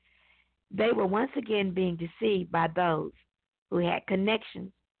 They were once again being deceived by those who had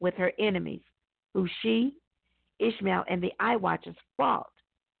connections with her enemies, who she, Ishmael, and the Eye Watchers fought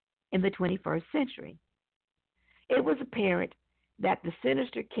in the 21st century. It was apparent that the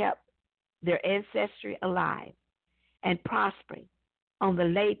sinister kept their ancestry alive and prospering on the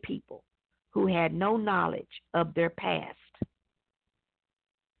lay people who had no knowledge of their past.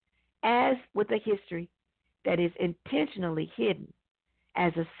 As with a history that is intentionally hidden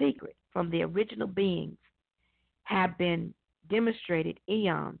as a secret from the original beings have been demonstrated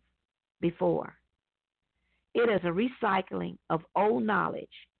eons before. It is a recycling of old knowledge,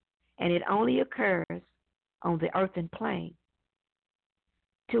 and it only occurs on the earthen plane.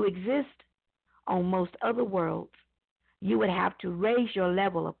 To exist on most other worlds, you would have to raise your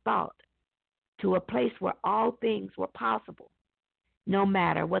level of thought to a place where all things were possible, no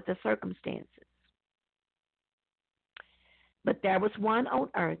matter what the circumstances. But there was one on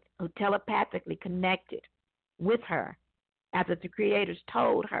earth who telepathically connected with her after the creators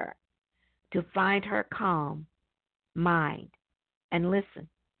told her to find her calm mind and listen.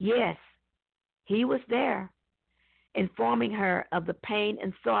 Yes, he was there, informing her of the pain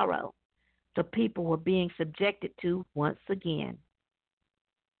and sorrow the people were being subjected to once again.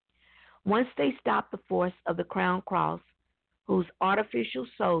 Once they stopped the force of the Crown Cross, whose artificial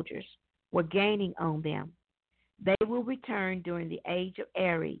soldiers were gaining on them, they will return during the age of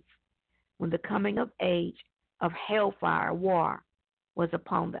Aries, when the coming of age of hellfire war was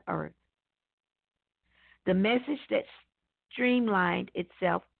upon the earth. The message that streamlined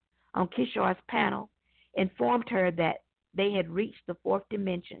itself on Kishar's panel informed her that they had reached the fourth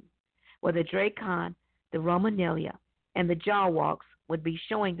dimension, where the Dracon, the Romanelia, and the Jawwalks would be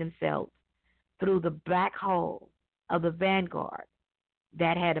showing themselves through the black hole of the vanguard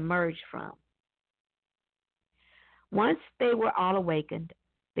that had emerged from. Once they were all awakened,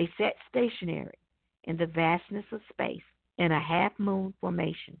 they sat stationary in the vastness of space in a half-moon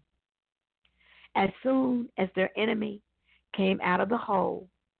formation. As soon as their enemy came out of the hole,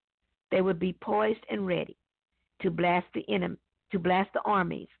 they would be poised and ready to blast the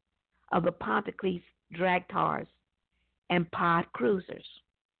armies of the Ponticles Dractars and pod cruisers.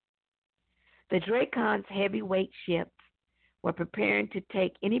 The Dracon's heavyweight ships were preparing to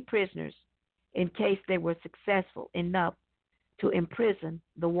take any prisoners in case they were successful enough to imprison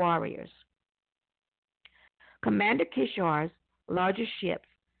the warriors. Commander Kishar's larger ships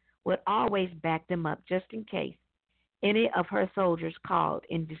would always back them up just in case any of her soldiers called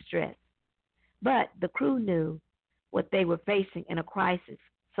in distress. But the crew knew what they were facing in a crisis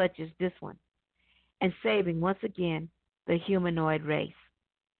such as this one, and saving once again the humanoid race.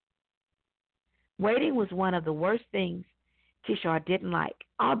 Waiting was one of the worst things Kishar didn't like.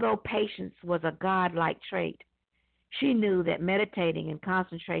 Although patience was a godlike trait, she knew that meditating and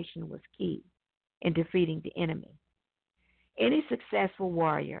concentration was key in defeating the enemy. Any successful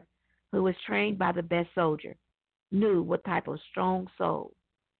warrior who was trained by the best soldier knew what type of strong soul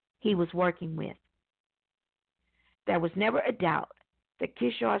he was working with. There was never a doubt that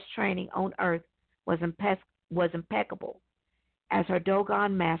Kishar's training on Earth was impeccable, as her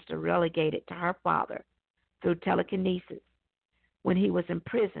Dogon master relegated to her father through telekinesis when he was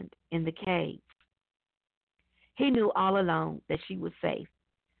imprisoned in the caves. He knew all along that she was safe,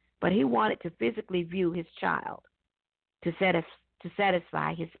 but he wanted to physically view his child to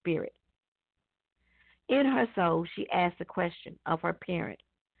satisfy his spirit. In her soul, she asked the question of her parent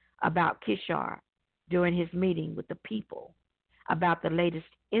about Kishar during his meeting with the people about the latest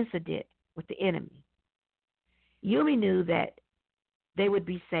incident with the enemy. Yumi knew that they would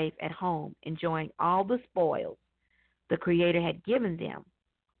be safe at home, enjoying all the spoils the Creator had given them,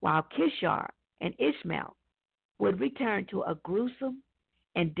 while Kishar and Ishmael would return to a gruesome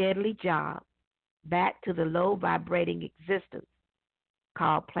and deadly job back to the low vibrating existence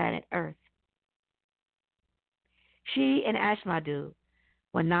called planet Earth. She and Ashmadu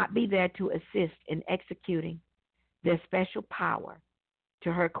would not be there to assist in executing their special power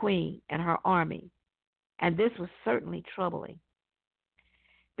to her queen and her army, and this was certainly troubling.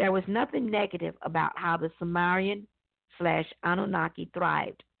 There was nothing negative about how the Sumerian/Anunnaki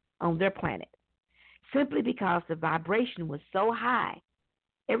thrived on their planet. Simply because the vibration was so high,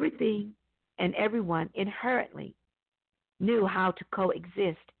 everything and everyone inherently knew how to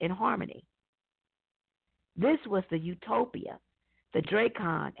coexist in harmony. This was the utopia the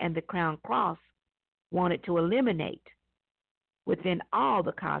Dracon and the Crown Cross wanted to eliminate within all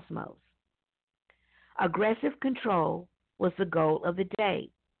the cosmos. Aggressive control was the goal of the day,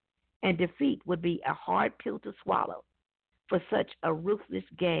 and defeat would be a hard pill to swallow for such a ruthless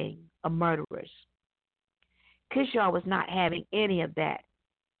gang of murderers. Kishar was not having any of that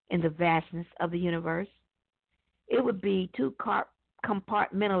in the vastness of the universe. It would be too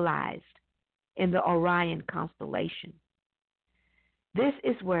compartmentalized in the Orion constellation. This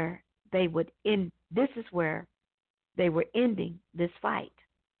is where they were ending this fight.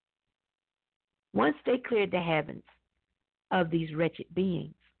 Once they cleared the heavens of these wretched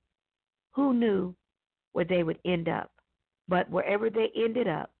beings, who knew where they would end up? But wherever they ended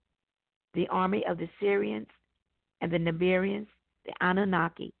up, the army of the Syrians and the Nibirians, the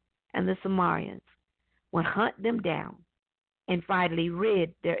Anunnaki, and the Sumerians would hunt them down and finally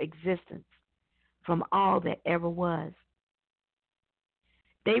rid their existence from all that ever was.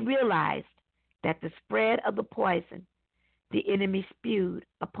 They realized that the spread of the poison the enemy spewed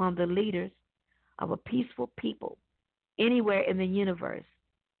upon the leaders of a peaceful people anywhere in the universe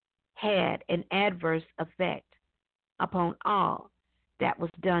had an adverse effect upon all that was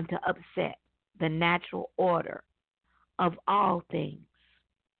done to upset the natural order of all things.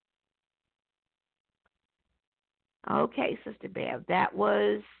 Okay, Sister Bev, I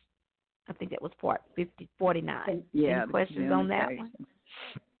think that was part 49. Yeah. Any questions on that one?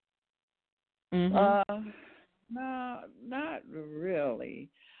 No, not really.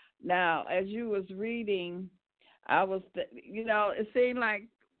 Now, as you was reading, it seemed like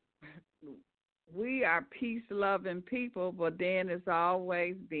we are peace-loving people, but then it's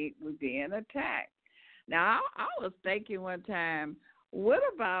always we're being attacked. Now, I was thinking one time, what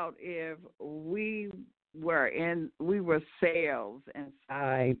about if we were cells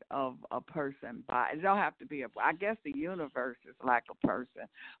inside of a person's body? It don't have to be I guess the universe is like a person,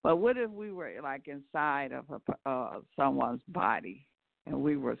 but what if we were like inside of someone's body and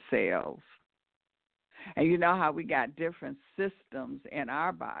we were cells? And you know how we got different systems in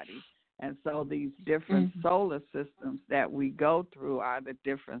our body, and so these different solar systems that we go through are the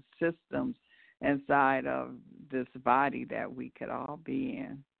different systems inside of this body that we could all be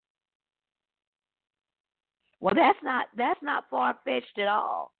in. Well, that's not far fetched at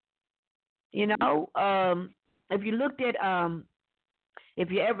all. You know, if you looked at if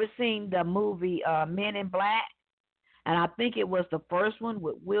you ever seen the movie Men in Black, and I think it was the first one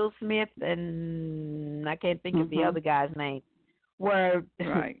with Will Smith and I can't think of the other guy's name, where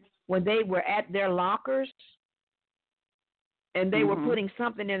when they were at their lockers and they were putting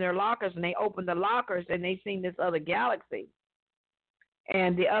something in their lockers and they opened the lockers and they seen this other galaxy.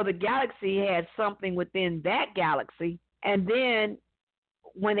 And the other galaxy had something within that galaxy. And then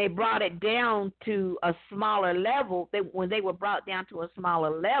when they brought it down to a smaller level, when they were brought down to a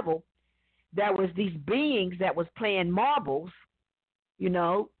smaller level, there was these beings that was playing marbles,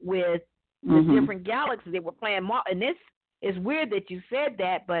 with the different galaxies. They were playing marbles. And this is weird that you said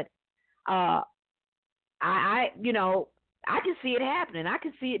that, but I can see it happening. I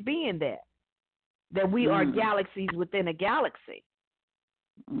can see it being there, that we are galaxies within a galaxy.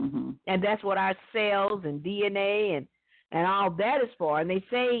 And that's what our cells and DNA and and all that is for. And they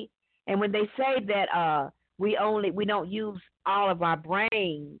say, and when they say that we don't use all of our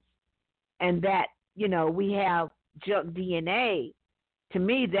brains, and that we have junk DNA. To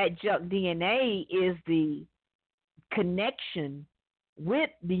me, that junk DNA is the connection with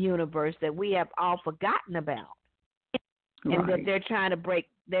the universe that we have all forgotten about, and that they're trying to break.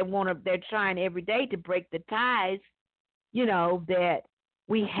 They're trying every day to break the ties, that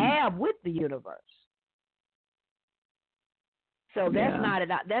we have with the universe. So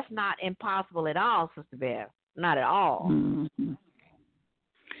that's not impossible at all, Sister Bev. Not at all. Mm-hmm.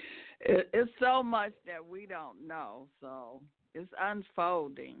 It's so much that we don't know, so it's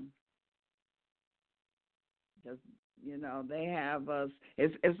unfolding. Just they have us.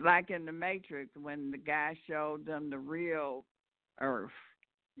 It's like in the Matrix when the guy showed them the real Earth,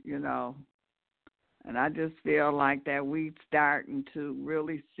 and I just feel like that we starting to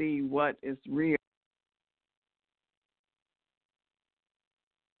really see what is real.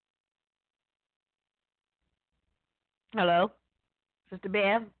 Hello, Sister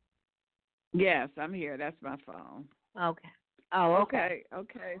Bev? Yes, I'm here. That's my phone. Okay. Oh, okay.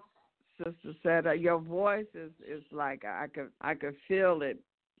 Okay. Sister Seta, your voice is like I could feel it.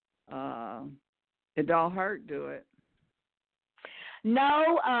 It don't hurt, do it?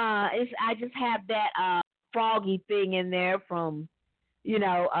 No, I just have that froggy thing in there from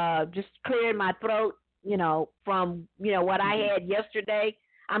just clearing my throat, from what I had yesterday.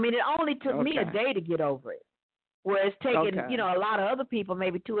 I mean, it only took me a day to get over it. Where it's taken, a lot of other people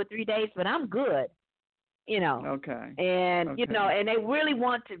maybe 2 or 3 days, but I'm good, Okay. And and they really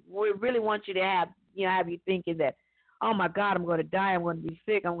want you to have you thinking that, oh my God, I'm going to die, I'm going to be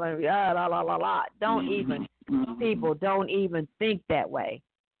sick, I'm going to be la la la la. Don't even people don't even think that way,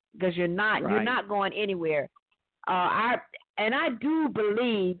 because you're not going anywhere. I do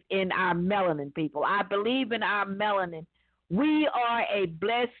believe in our melanin people. I believe in our melanin. We are a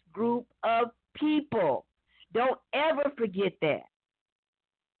blessed group of people. Don't ever forget that.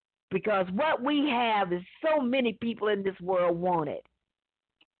 Because what we have is so many people in this world want it.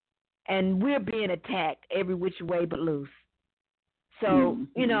 And we're being attacked every which way but loose. So,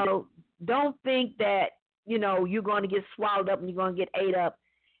 don't think that, you're going to get swallowed up and you're going to get ate up.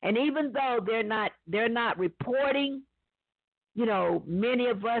 And even though they're not reporting, many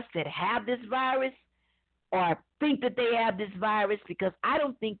of us that have this virus or think that they have this virus, because I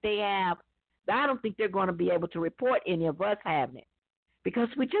don't think they're going to be able to report any of us having it, because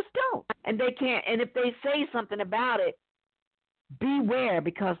we just don't. And they can't. And if they say something about it, beware,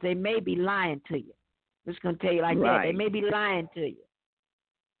 because they may be lying to you. I'm just going to tell you like that. They may be lying to you.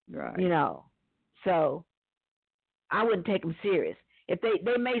 Right. So I wouldn't take them serious. If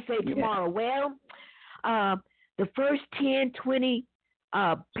they may say tomorrow, well, the first 10, 20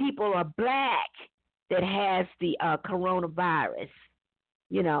 people are black that has the coronavirus.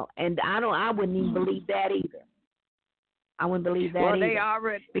 And I wouldn't even believe that either. I wouldn't believe that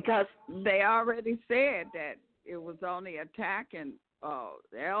either. Because they already said that it was only attacking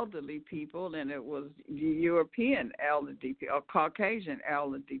elderly people, and it was European elderly people or Caucasian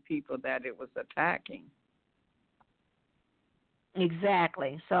elderly people that it was attacking.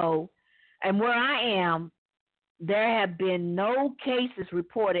 Exactly. So, and where I am, there have been no cases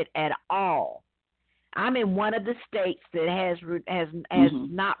reported at all. I'm in one of the states that has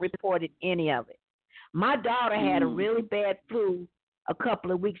not reported any of it. My daughter had a really bad flu a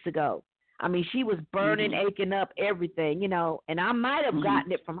couple of weeks ago. I mean, she was burning, aching up, everything, and I might have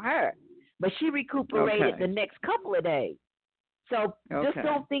gotten it from her, but she recuperated the next couple of days. So just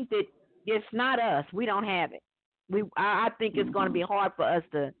don't think that it's not us. We don't have it. I think it's going to be hard for us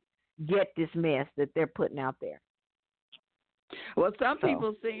to get this mess that they're putting out there. Well, some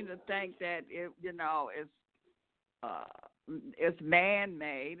people seem to think that it's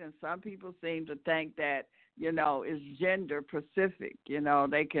man-made, and some people seem to think that it's gender specific.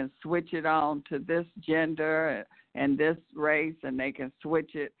 They can switch it on to this gender and this race, and they can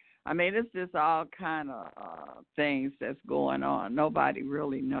switch it. I mean, it's just all kind of things that's going on. Nobody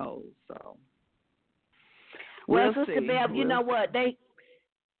really knows. So, well, Sister Bev, you know what?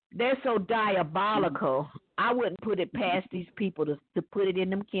 They're so diabolical. I wouldn't put it past these people to put it in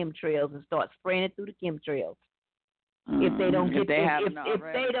them chemtrails and start spraying it through the chemtrails. If they don't get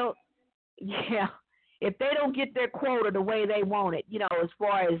if they don't get their quota the way they want it, as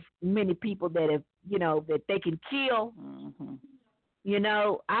far as many people that have, that they can kill,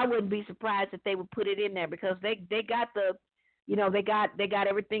 I wouldn't be surprised if they would put it in there, because they got the, they got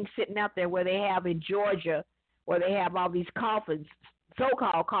everything sitting out there where they have in Georgia, where they have all these coffins,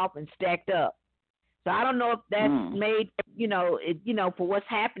 so-called coffins stacked up. So I don't know if that's made, for what's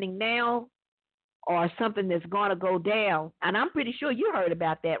happening now, or something that's going to go down. And I'm pretty sure you heard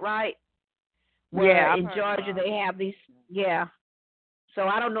about that, right? Where in Georgia they have these, yeah. So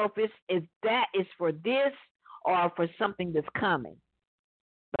I don't know if that is for this or for something that's coming.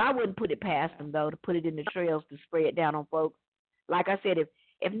 But I wouldn't put it past them, though, to put it in the trails to spray it down on folks. Like I said,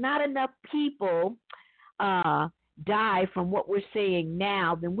 if not enough people die from what we're seeing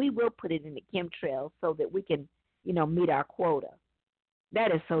now, then we will put it in the chemtrails so that we can, meet our quota.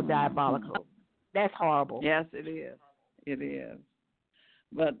 That is so diabolical. That's horrible. Yes, it is. It is.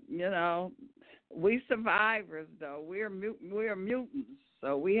 But, we survivors, though. We're mutants,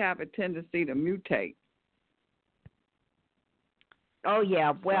 so we have a tendency to mutate. Oh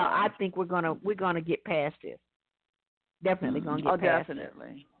yeah, well, I think we're gonna get past this. Definitely gonna get past it.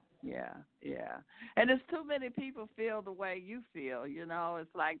 Definitely. Yeah, yeah. And there's too many people feel the way you feel.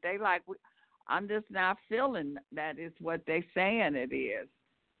 It's like I'm just not feeling that is what they saying it is.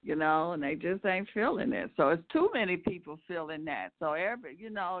 And they just ain't feeling it. So it's too many people feeling that. So it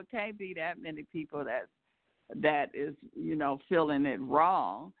can't be that many people that is, feeling it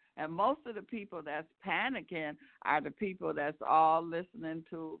wrong. And most of the people that's panicking are the people that's all listening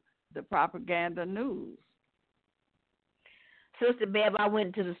to the propaganda news. Sister Bev, I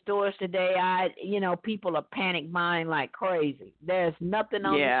went to the stores today. People are panic buying like crazy. There's nothing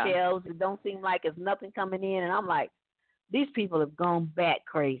on the shelves. It don't seem like there's nothing coming in. And I'm like, these people have gone bat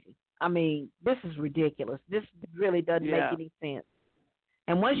crazy. I mean, this is ridiculous. This really doesn't make any sense.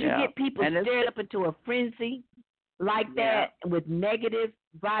 And once you get people stirred up into a frenzy like that with negative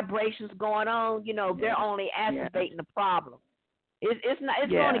vibrations going on, they're only exacerbating the problem. It's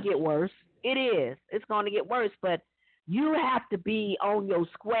going to get worse. It is. It's going to get worse. But you have to be on your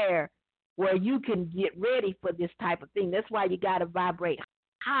square where you can get ready for this type of thing. That's why you got to vibrate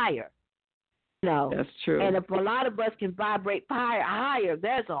higher. That's true. And if a lot of us can vibrate higher,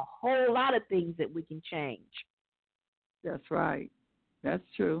 there's a whole lot of things that we can change. That's right. That's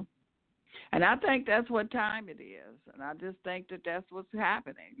true. And I think that's what time it is. And I just think that that's what's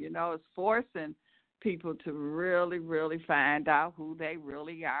happening. It's forcing people to really, really find out who they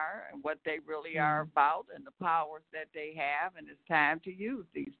really are and what they really are about and the powers that they have. And it's time to use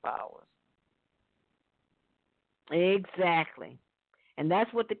these powers. Exactly. And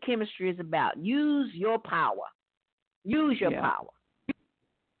that's what the chemistry is about. Use your power. Use your power.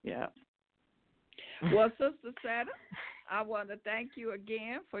 Yeah. Well, Sister Seta, I want to thank you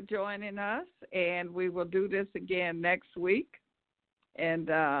again for joining us, and we will do this again next week. And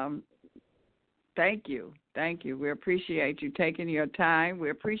thank you. Thank you. We appreciate you taking your time.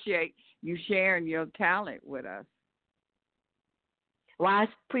 We appreciate you sharing your talent with us. Well, I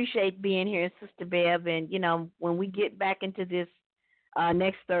appreciate being here, Sister Bev. And, when we get back into this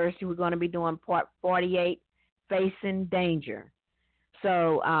next Thursday, we're going to be doing part 48, Facing Danger.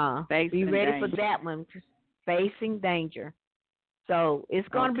 So be ready for that one, Facing Danger. So it's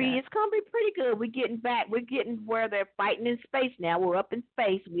going to be pretty good. We're getting back. We're getting where they're fighting in space now. We're up in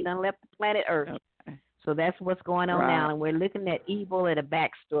space. We done left the planet Earth. Okay. So that's what's going on now, and we're looking at evil and their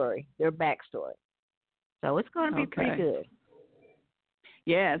backstory. So it's going to be pretty good.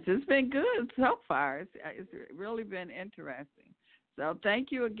 Yes, it's been good so far. It's really been interesting. So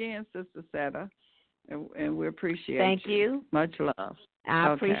thank you again, Sister Seta, and we appreciate Thank you. Much love.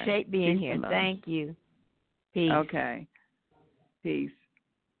 I appreciate being here. Thank you. Peace. Okay. Peace.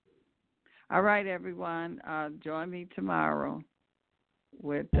 All right, everyone. Join me tomorrow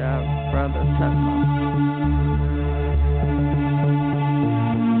with Brother Tutmo.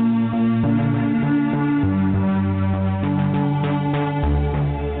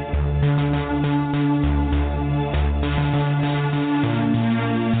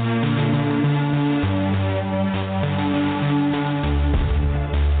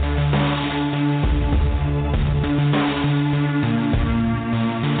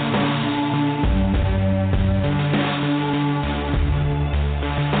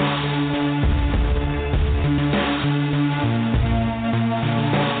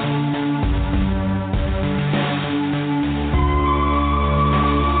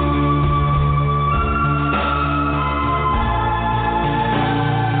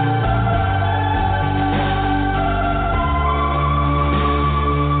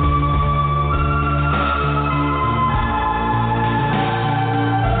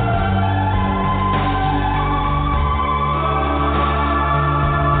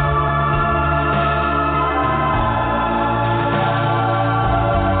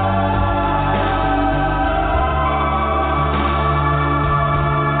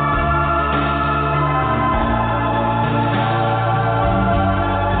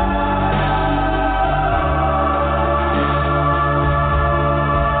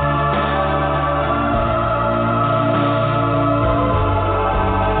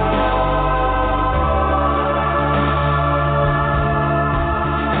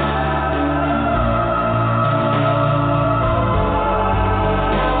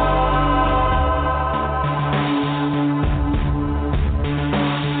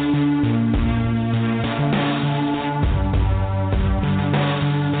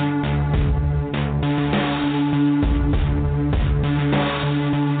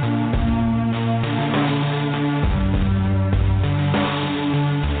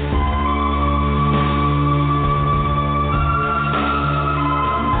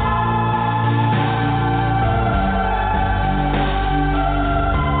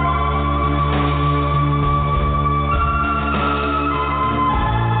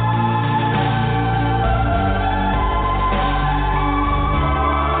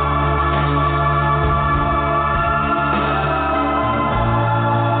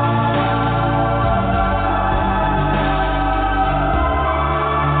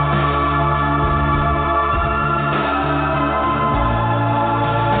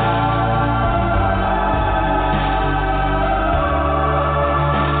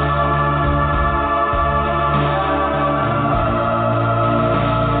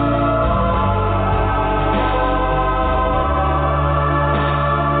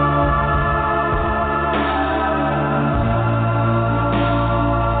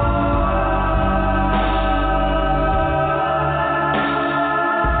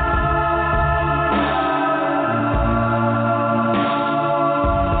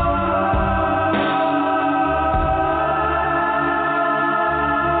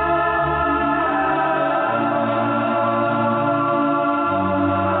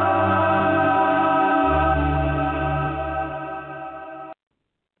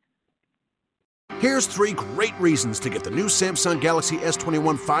 Here's 3 great reasons to get the new Samsung Galaxy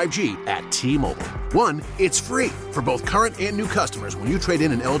S21 5G at T-Mobile. 1, it's free for both current and new customers when you trade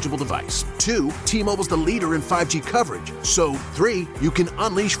in an eligible device. 2, T-Mobile's the leader in 5G coverage. So 3, you can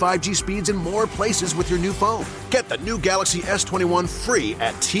unleash 5G speeds in more places with your new phone. Get the new Galaxy S21 free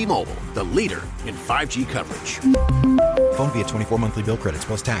at T-Mobile, the leader in 5G coverage. Phone via 24 monthly bill credits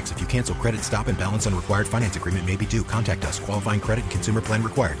plus tax. If you cancel credit, stop, and balance on required finance agreement may be due. Contact us. Qualifying credit and consumer plan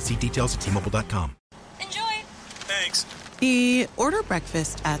required. See details at T-Mobile.com. Enjoy. Thanks. Order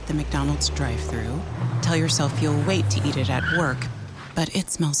breakfast at the McDonald's drive-thru. Tell yourself you'll wait to eat it at work, but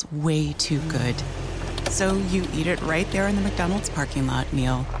it smells way too good. So you eat it right there in the McDonald's parking lot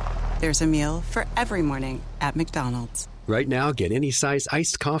meal. There's a meal for every morning at McDonald's. Right now, get any size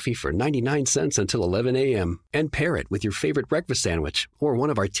iced coffee for 99 cents until 11 a.m. and pair it with your favorite breakfast sandwich or one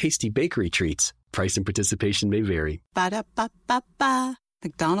of our tasty bakery treats. Price and participation may vary. Ba-da-ba-ba-ba.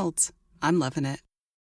 McDonald's. I'm loving it.